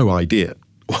really no idea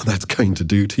what that's going to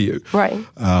do to you. Right.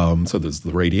 So there's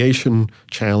the radiation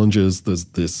challenges, there's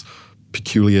this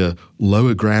peculiar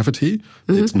lower gravity.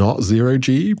 It's not 0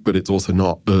 G, but it's also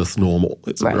not Earth normal.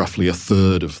 It's roughly a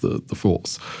third of the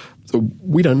force. So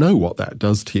we don't know what that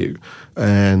does to you.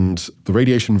 And the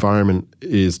radiation environment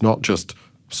is not just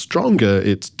stronger,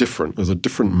 it's different. There's a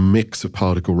different mix of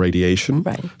particle radiation,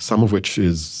 some of which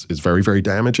is very, very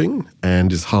damaging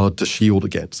and is hard to shield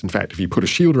against. In fact, if you put a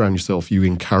shield around yourself, you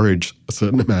encourage a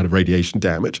certain amount of radiation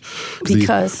damage.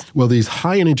 Because? These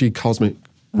high-energy cosmic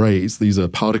rays, these are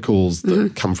particles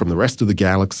that come from the rest of the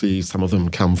galaxy. Some of them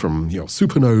come from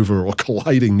supernova or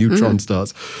colliding neutron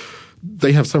stars.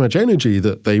 They have so much energy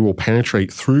that they will penetrate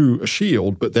through a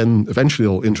shield, but then eventually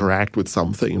they'll interact with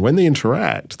something. And when they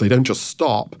interact, they don't just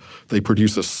stop. They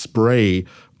produce a spray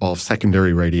of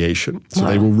secondary radiation. So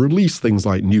they will release things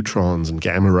like neutrons and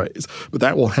gamma rays, but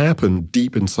that will happen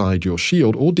deep inside your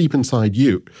shield or deep inside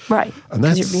you. Right. And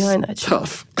that's you're behind that shield.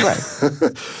 tough.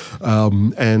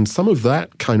 Right. And some of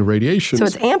that kind of radiation... So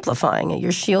it's amplifying it.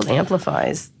 Your shield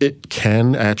amplifies. It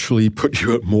can actually put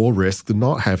you at more risk than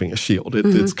not having a shield.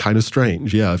 It's kind of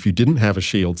strange. Yeah, if you didn't have a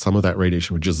shield, some of that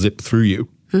radiation would just zip through you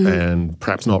and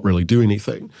perhaps not really do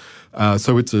anything.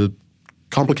 So it's a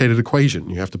complicated equation.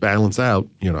 You have to balance out,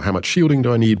 how much shielding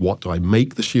do I need? What do I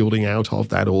make the shielding out of?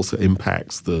 That also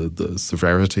impacts the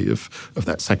severity of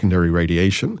that secondary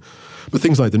radiation. But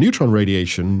things like the neutron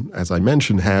radiation, as I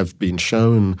mentioned, have been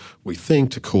shown, we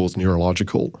think, to cause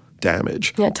neurological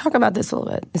damage. Yeah, talk about this a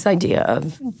little bit, this idea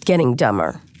of getting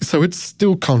dumber. So it's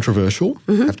still controversial.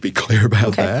 I have to be clear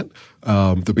about that. There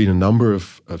have been a number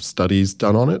of studies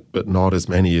done on it, but not as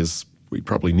many as we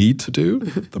probably need to do.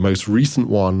 The most recent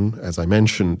one, as I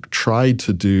mentioned, tried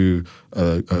to do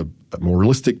a more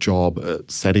realistic job at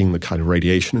setting the kind of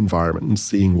radiation environment and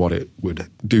seeing what it would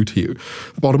do to you.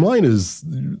 The bottom line is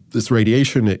this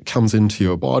radiation, it comes into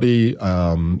your body,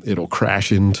 it'll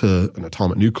crash into an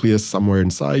atomic nucleus somewhere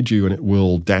inside you, and it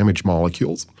will damage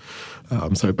molecules.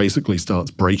 So it basically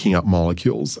starts breaking up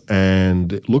molecules.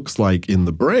 And it looks like in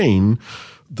the brain,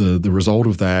 the result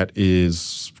of that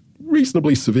is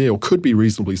reasonably severe, or could be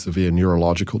reasonably severe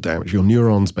neurological damage. Your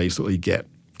neurons basically get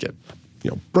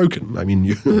broken. I mean,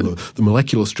 the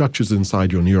molecular structures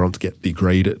inside your neurons get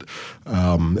degraded.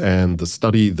 And the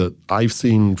study that I've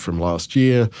seen from last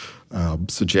year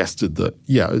suggested that,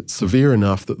 it's severe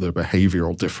enough that the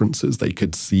behavioral differences they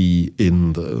could see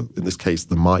in this case,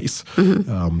 the mice.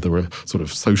 There were sort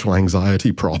of social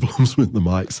anxiety problems with the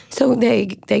mice. So they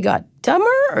got dumber,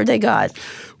 or they got...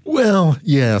 Well,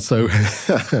 yeah, so...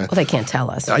 well, they can't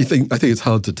tell us. I think it's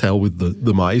hard to tell with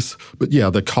the mice. But yeah,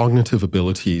 the cognitive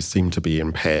abilities seem to be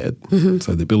impaired.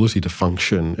 So the ability to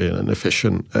function in an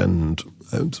efficient and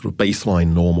sort of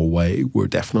baseline normal way were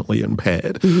definitely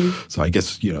impaired. So I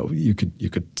guess, you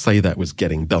could say that was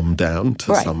getting dumbed down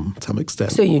to some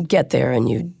extent. So you'd get there and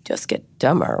you'd just get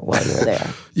dumber while you were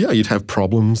there. Yeah, you'd have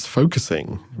problems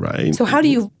focusing, right? So how do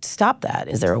you stop that?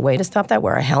 Is there a way to stop that?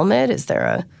 Wear a helmet? Is there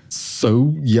a...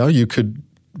 So, yeah, you could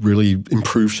really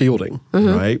improve shielding,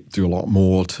 right? Do a lot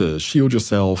more to shield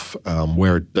yourself,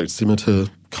 wear a dosimeter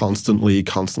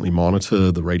constantly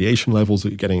monitor the radiation levels that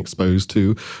you're getting exposed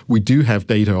to. We do have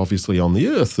data, obviously, on the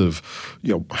Earth of,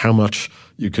 how much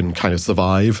you can kind of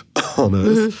survive on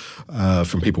Earth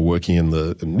from people working in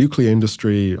the nuclear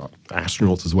industry,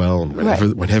 astronauts as well. And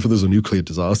whenever there's a nuclear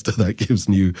disaster, that gives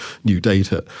new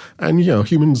data. And,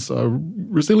 humans are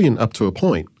resilient up to a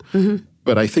point.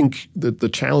 But I think that the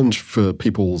challenge for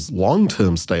people's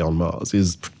long-term stay on Mars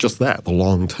is just that, the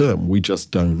long term. We just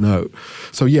don't know.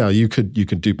 So yeah, you could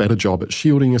do a better job at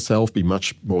shielding yourself, be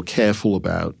much more careful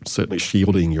about certainly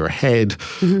shielding your head,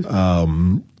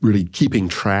 really keeping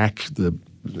track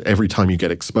every time you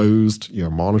get exposed,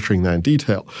 monitoring that in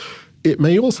detail. It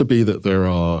may also be that there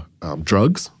are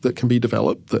drugs that can be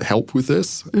developed that help with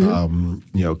this,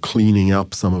 cleaning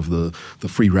up some of the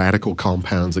free radical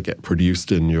compounds that get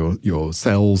produced in your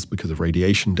cells because of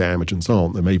radiation damage and so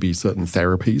on. There may be certain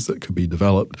therapies that could be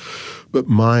developed. But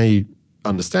my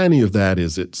understanding of that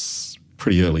is it's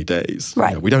pretty early days.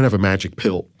 Right. We don't have a magic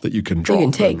pill that you can drop. You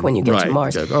can take when you get to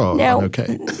Mars. Now, I'm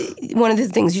okay. One of the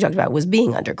things you talked about was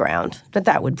being underground,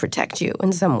 that would protect you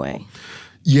in some way.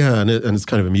 Yeah, and it's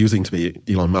kind of amusing to me.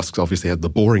 Elon Musk's obviously had the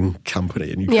Boring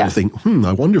Company, and you kind of think,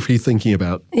 I wonder if he's thinking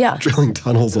about drilling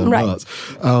tunnels on Mars.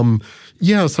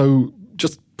 So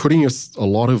just putting a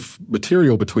lot of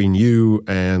material between you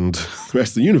and the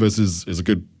rest of the universe is a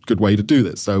good way to do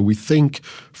this. So we think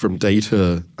from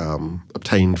data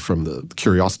obtained from the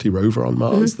Curiosity rover on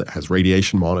Mars that has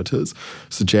radiation monitors,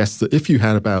 suggests that if you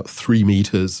had about 3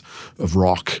 meters of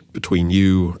rock between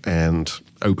you and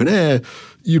open air,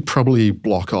 you'd probably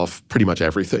block off pretty much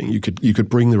everything. You could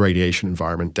bring the radiation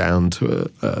environment down to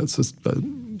a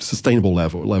sustainable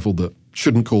level, a level that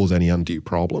shouldn't cause any undue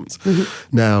problems.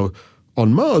 Now,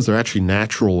 on Mars, there are actually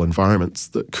natural environments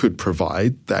that could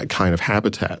provide that kind of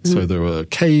habitat. So there are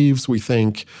caves, we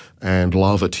think, and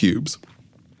lava tubes.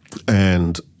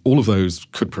 And all of those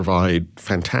could provide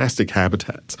fantastic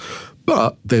habitats.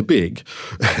 But they're big,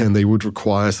 and they would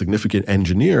require significant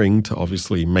engineering to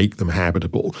obviously make them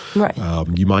habitable. Right.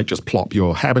 You might just plop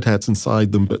your habitats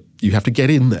inside them, but you have to get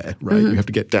in there, right? You have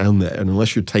to get down there. And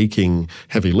unless you're taking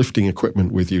heavy lifting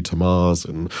equipment with you to Mars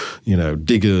and,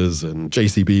 diggers and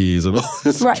JCBs and all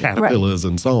this, caterpillars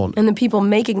and so on. And the people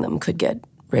making them could get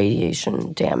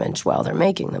radiation damage while they're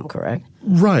making them, correct?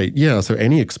 Right, yeah. So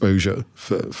any exposure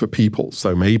for people.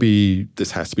 So maybe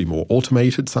this has to be more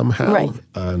automated somehow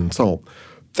and so on.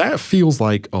 That feels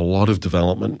like a lot of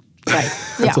development. Right.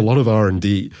 That's a lot of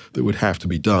R&D that would have to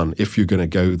be done if you're going to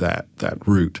go that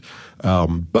route.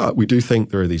 But we do think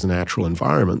there are these natural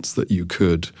environments that you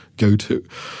could go to.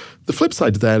 The flip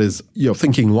side to that is,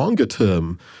 thinking longer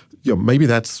term, maybe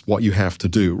that's what you have to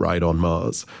do, right, on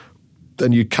Mars.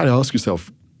 Then you kind of ask yourself,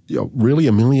 really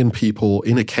 1 million people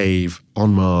in a cave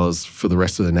on Mars for the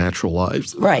rest of their natural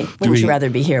lives. Right. Wouldn't you rather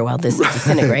be here while this is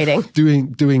disintegrating?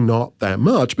 Doing not that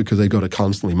much because they've got to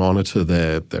constantly monitor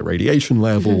their radiation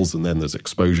levels, and then there's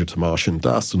exposure to Martian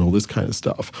dust and all this kind of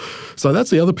stuff. So that's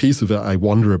the other piece of it I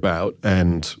wonder about,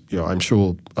 and I'm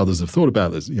sure others have thought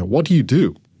about this. What do you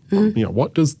do?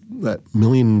 What does that 1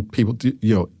 million people do?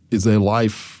 Is their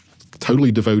life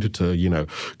totally devoted to,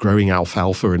 growing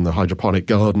alfalfa in the hydroponic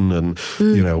garden and,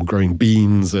 growing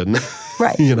beans and,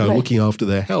 looking after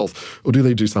their health? Or do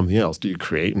they do something else? Do you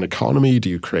create an economy? Do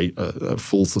you create a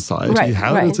full society?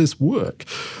 How does this work?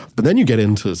 And then you get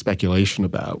into speculation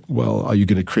about, well, are you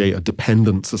going to create a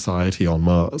dependent society on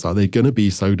Mars? Are they going to be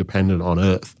so dependent on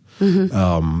Earth?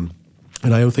 And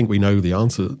I don't think we know the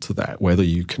answer to that, whether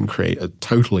you can create a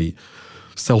totally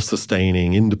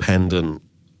self-sustaining, independent,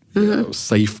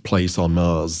 safe place on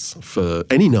Mars for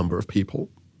any number of people.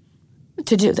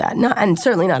 To do that, and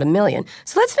certainly not a million.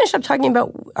 So let's finish up talking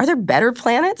about, are there better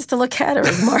planets to look at, or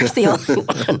is Mars the only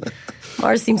one?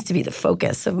 Mars seems to be the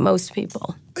focus of most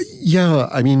people. Yeah,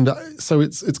 I mean, so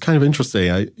it's kind of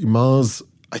interesting. Mars,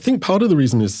 I think part of the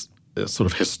reason is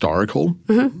sort of historical.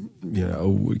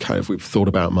 We've thought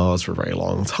about Mars for a very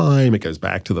long time. It goes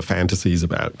back to the fantasies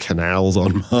about canals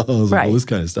on Mars and all this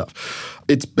kind of stuff.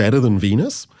 It's better than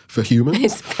Venus for humans.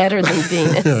 It's better than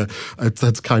Venus.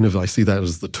 That's kind of, I see that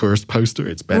as the tourist poster.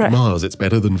 It's better Mars. It's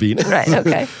better than Venus. Right,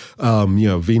 okay.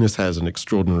 Venus has an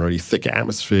extraordinarily thick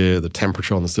atmosphere. The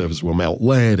temperature on the surface will melt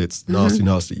lead. It's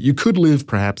nasty. You could live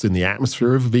perhaps in the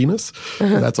atmosphere of Venus.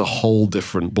 That's a whole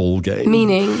different ball game.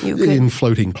 Meaning you could... In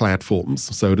floating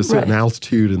platforms. So at a certain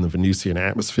altitude in the Venusian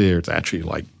atmosphere, it's actually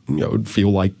like, it would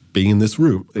feel like being in this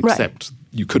room, except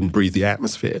you couldn't breathe the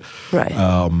atmosphere. Right.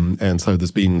 And so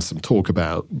there's been some talk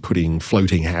about putting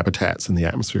floating habitats in the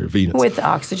atmosphere of Venus. With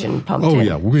oxygen pumped in. Oh,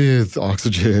 yeah, with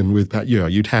oxygen,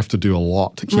 you'd have to do a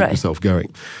lot to keep yourself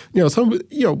going.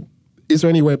 Is there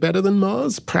anywhere better than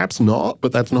Mars? Perhaps not,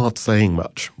 but that's not saying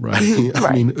much, right?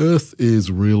 I mean, Earth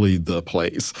is really the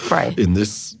place in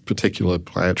this particular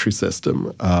planetary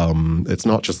system. It's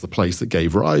not just the place that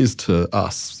gave rise to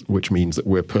us, which means that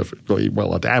we're perfectly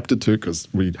well adapted to it because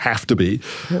we have to be.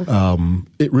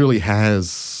 It really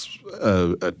has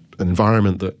an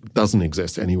environment that doesn't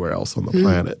exist anywhere else on the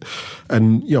planet.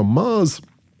 And, Mars,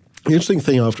 the interesting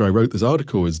thing after I wrote this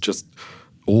article is just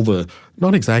all the,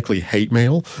 not exactly hate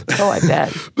mail. Oh, I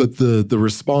bet. But the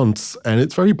response, and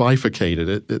it's very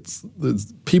bifurcated.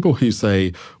 There's people who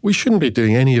say, we shouldn't be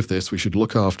doing any of this. We should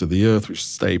look after the Earth. We should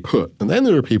stay put. And then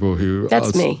there are people who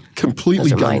are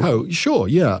completely gung-ho. Sure,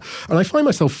 yeah. And I find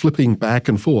myself flipping back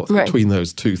and forth between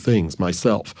those two things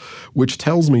myself, which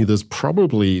tells me there's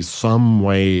probably some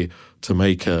way to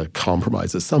make a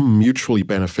compromise. There's some mutually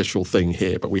beneficial thing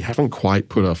here, but we haven't quite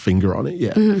put our finger on it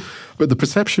yet. But the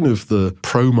perception of the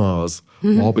pro-Mars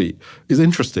lobby is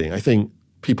interesting. I think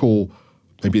people,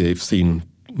 maybe they've seen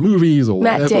movies or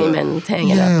Matt whatever. Damon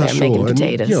hanging up there making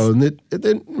potatoes. And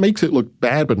it makes it look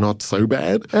bad, but not so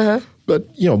bad. But,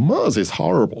 Mars is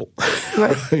horrible.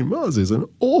 Mars is an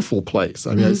awful place.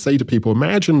 I mean, I say to people,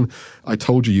 imagine I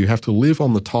told you have to live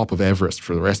on the top of Everest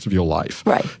for the rest of your life.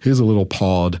 Here's a little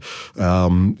pod.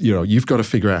 You've got to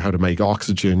figure out how to make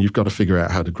oxygen. You've got to figure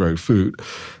out how to grow food.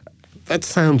 That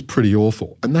sounds pretty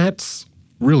awful. And that's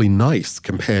really nice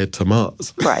compared to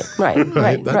Mars. Right.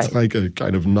 That's like a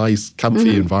kind of nice,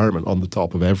 comfy environment on the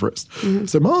top of Everest.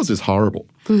 So Mars is horrible.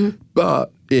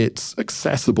 But it's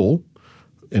accessible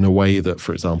in a way that,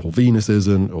 for example, Venus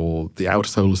isn't, or the outer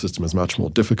solar system is much more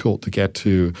difficult to get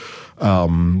to.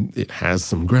 It has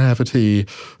some gravity.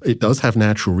 It does have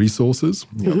natural resources.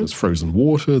 There's frozen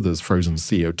water. There's frozen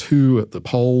CO2 at the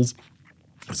poles.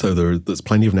 So there's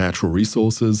plenty of natural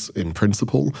resources in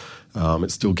principle.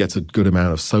 It still gets a good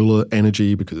amount of solar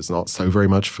energy because it's not so very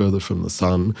much further from the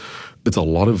sun. It's a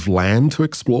lot of land to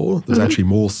explore. There's actually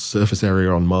more surface area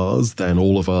on Mars than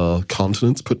all of our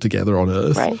continents put together on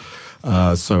Earth.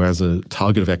 So as a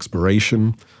target of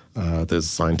exploration, there's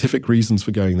scientific reasons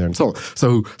for going there and so on.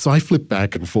 So I flip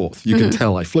back and forth. You can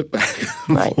tell I flip back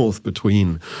and forth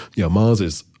between, Mars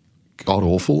is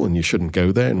god-awful and you shouldn't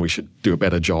go there and we should do a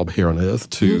better job here on Earth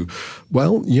to,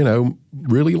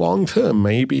 really long-term,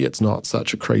 maybe it's not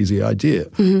such a crazy idea.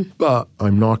 But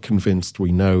I'm not convinced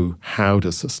we know how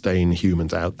to sustain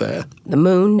humans out there. The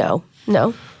moon, no.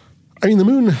 I mean,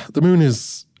 the moon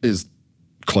is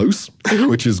close,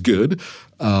 which is good,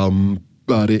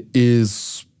 but it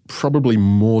is probably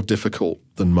more difficult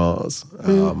than Mars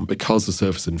because the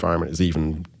surface environment is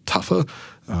even tougher,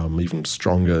 even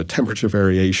stronger temperature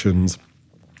variations,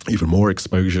 even more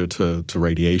exposure to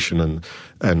radiation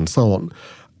and so on.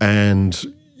 And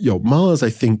Mars, I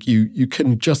think you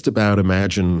can just about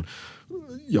imagine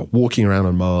walking around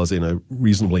on Mars in a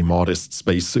reasonly modest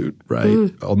spacesuit,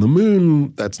 right? On the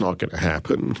moon, that's not going to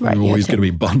happen. You're always going to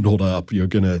be bundled up.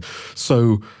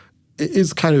 So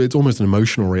it's almost an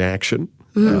emotional reaction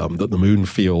that the moon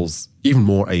feels even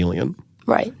more alien.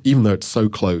 Right. Even though it's so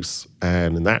close,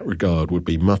 and in that regard would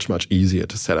be much, much easier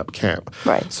to set up camp.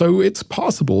 Right. So it's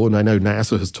possible, and I know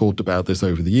NASA has talked about this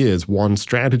over the years, one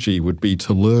strategy would be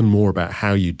to learn more about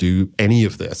how you do any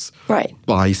of this Right.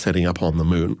 by setting up on the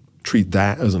moon. Treat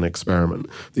that as an experiment.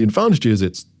 The advantage is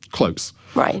it's close.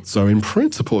 Right. So in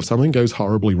principle, if something goes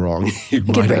horribly wrong, you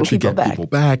might bring actually people get people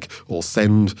back or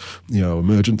send,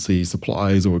 emergency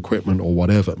supplies or equipment or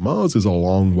whatever. Mars is a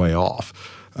long way off.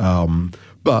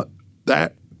 But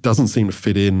that doesn't seem to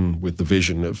fit in with the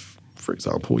vision of, for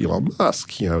example, Elon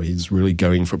Musk. He's really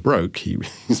going for broke.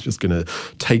 He's just going to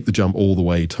take the jump all the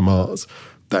way to Mars.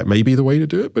 That may be the way to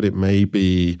do it, but it may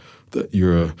be that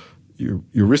you're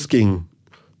risking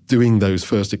doing those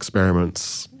first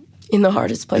experiments in the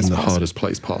hardest place in the possible. hardest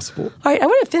place possible. All right, I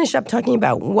want to finish up talking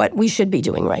about what we should be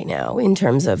doing right now in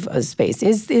terms of space.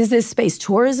 Is this space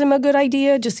tourism a good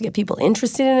idea, just to get people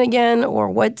interested in it again, or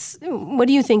what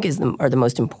do you think are the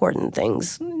most important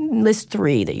things? List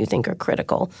 3 that you think are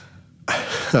critical.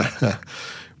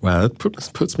 Well, it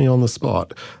puts me on the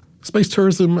spot. Space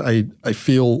tourism, I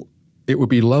feel it would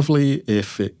be lovely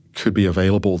if it could be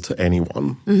available to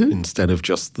anyone instead of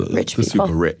just the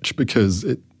super rich, because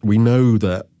we know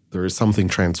that there is something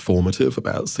transformative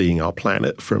about seeing our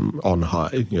planet from on high.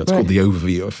 It's called the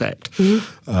overview effect.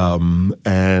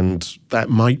 And that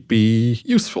might be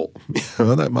useful.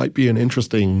 That might be an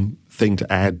interesting thing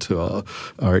to add to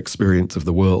our experience of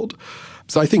the world.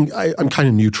 So I think I'm kind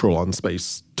of neutral on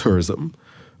space tourism.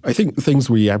 I think the things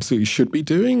we absolutely should be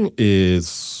doing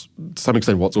is, to some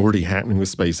extent, what's already happening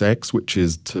with SpaceX, which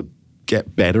is to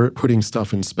get better at putting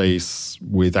stuff in space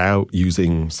without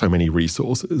using so many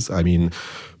resources. I mean,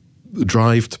 the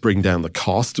drive to bring down the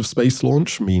cost of space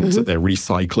launch means that they're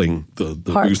recycling the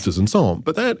boosters and so on.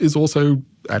 But that is also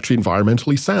actually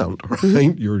environmentally sound,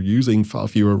 right? You're using far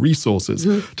fewer resources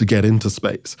to get into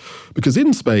space. Because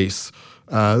in space,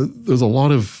 there's a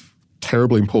lot of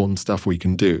terribly important stuff we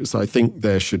can do. So I think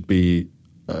there should be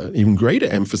even greater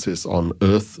emphasis on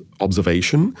Earth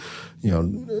observation.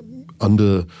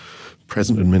 Under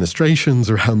present administrations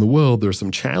around the world, there are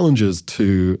some challenges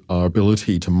to our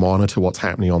ability to monitor what's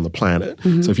happening on the planet.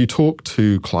 So if you talk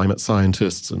to climate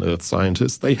scientists and Earth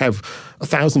scientists, they have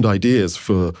 1,000 ideas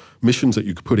for missions that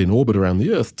you could put in orbit around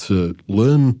the Earth to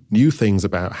learn new things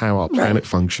about how our planet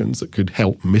functions that could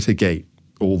help mitigate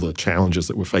all the challenges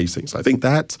that we're facing. So I think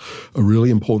that's a really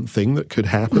important thing that could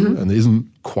happen and isn't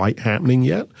quite happening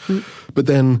yet. But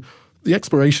then the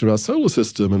exploration of our solar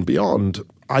system and beyond,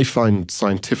 I find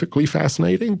scientifically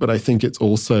fascinating, but I think it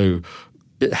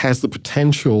has the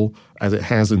potential, as it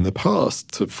has in the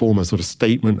past, to form a sort of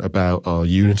statement about our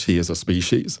unity as a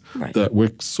species that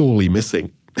we're sorely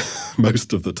missing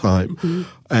most of the time.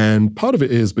 And part of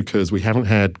it is because we haven't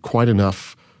had quite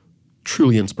enough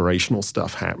truly inspirational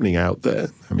stuff happening out there.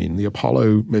 I mean, the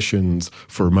Apollo missions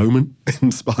for a moment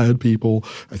inspired people.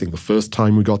 I think the first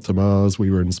time we got to Mars,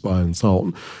 we were inspired and so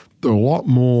on. There are a lot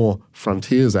more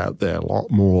frontiers out there, a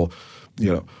lot more,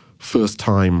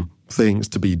 first-time things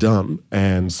to be done.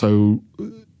 And so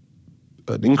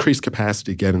an increased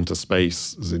capacity to get into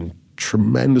space is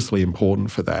tremendously important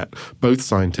for that, both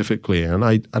scientifically and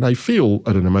I feel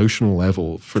at an emotional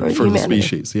level for the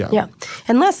species. Yeah.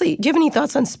 And lastly, do you have any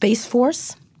thoughts on Space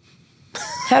Force?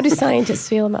 How do scientists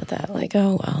feel about that? Like,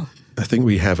 oh, well. I think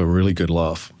we have a really good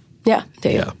laugh. Yeah, do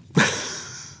you? Yeah.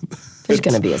 There's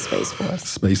going to be a Space Force.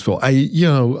 Space Force.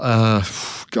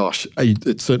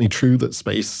 It's certainly true that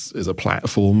space is a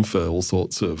platform for all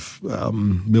sorts of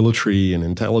military and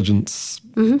intelligence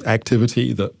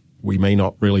activity that we may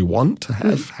not really want to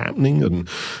have happening,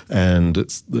 and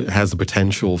it has the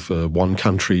potential for one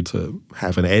country to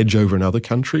have an edge over another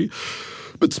country.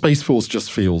 But Space Force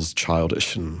just feels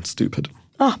childish and stupid.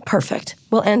 Oh, perfect.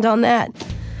 We'll end on that.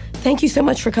 Thank you so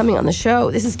much for coming on the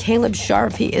show. This is Caleb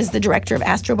Scharf. He is the director of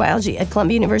astrobiology at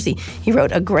Columbia University. He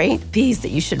wrote a great piece that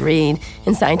you should read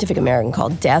in Scientific American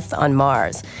called Death on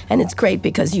Mars. And it's great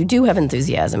because you do have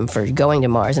enthusiasm for going to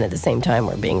Mars, and at the same time,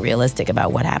 we're being realistic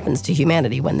about what happens to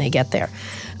humanity when they get there.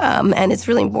 And it's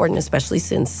really important, especially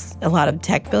since a lot of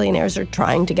tech billionaires are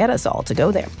trying to get us all to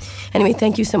go there. Anyway,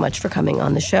 thank you so much for coming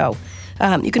on the show.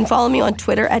 You can follow me on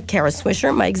Twitter at Kara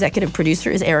Swisher. My executive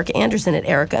producer is Erica Anderson at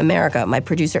Erica America. My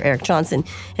producer, Eric Johnson,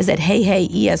 is at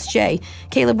HeyHeyESJ.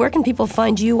 Caleb, where can people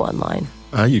find you online?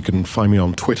 You can find me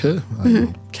on Twitter.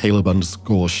 I'm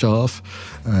Caleb_Scharf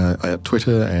at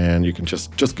Twitter, and you can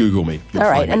just Google me. All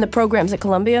right, and the programs at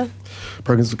Columbia?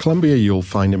 Programs at Columbia, you'll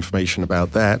find information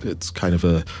about that. It's kind of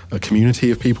a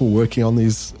community of people working on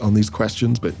these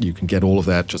questions, but you can get all of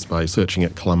that just by searching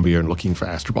at Columbia and looking for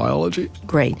astrobiology.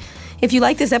 Great. If you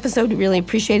like this episode, we'd really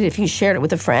appreciate it if you shared it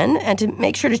with a friend, and to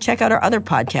make sure to check out our other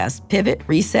podcasts, Pivot,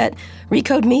 Reset,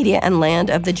 Recode Media, and Land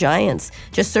of the Giants.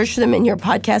 Just search for them in your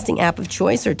podcasting app of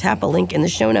choice or tap a link in the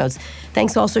show notes.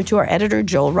 Thanks also to our editor,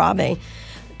 Joel Rabe.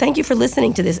 Thank you for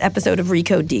listening to this episode of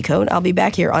Recode Decode. I'll be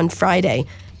back here on Friday.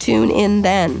 Tune in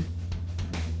then.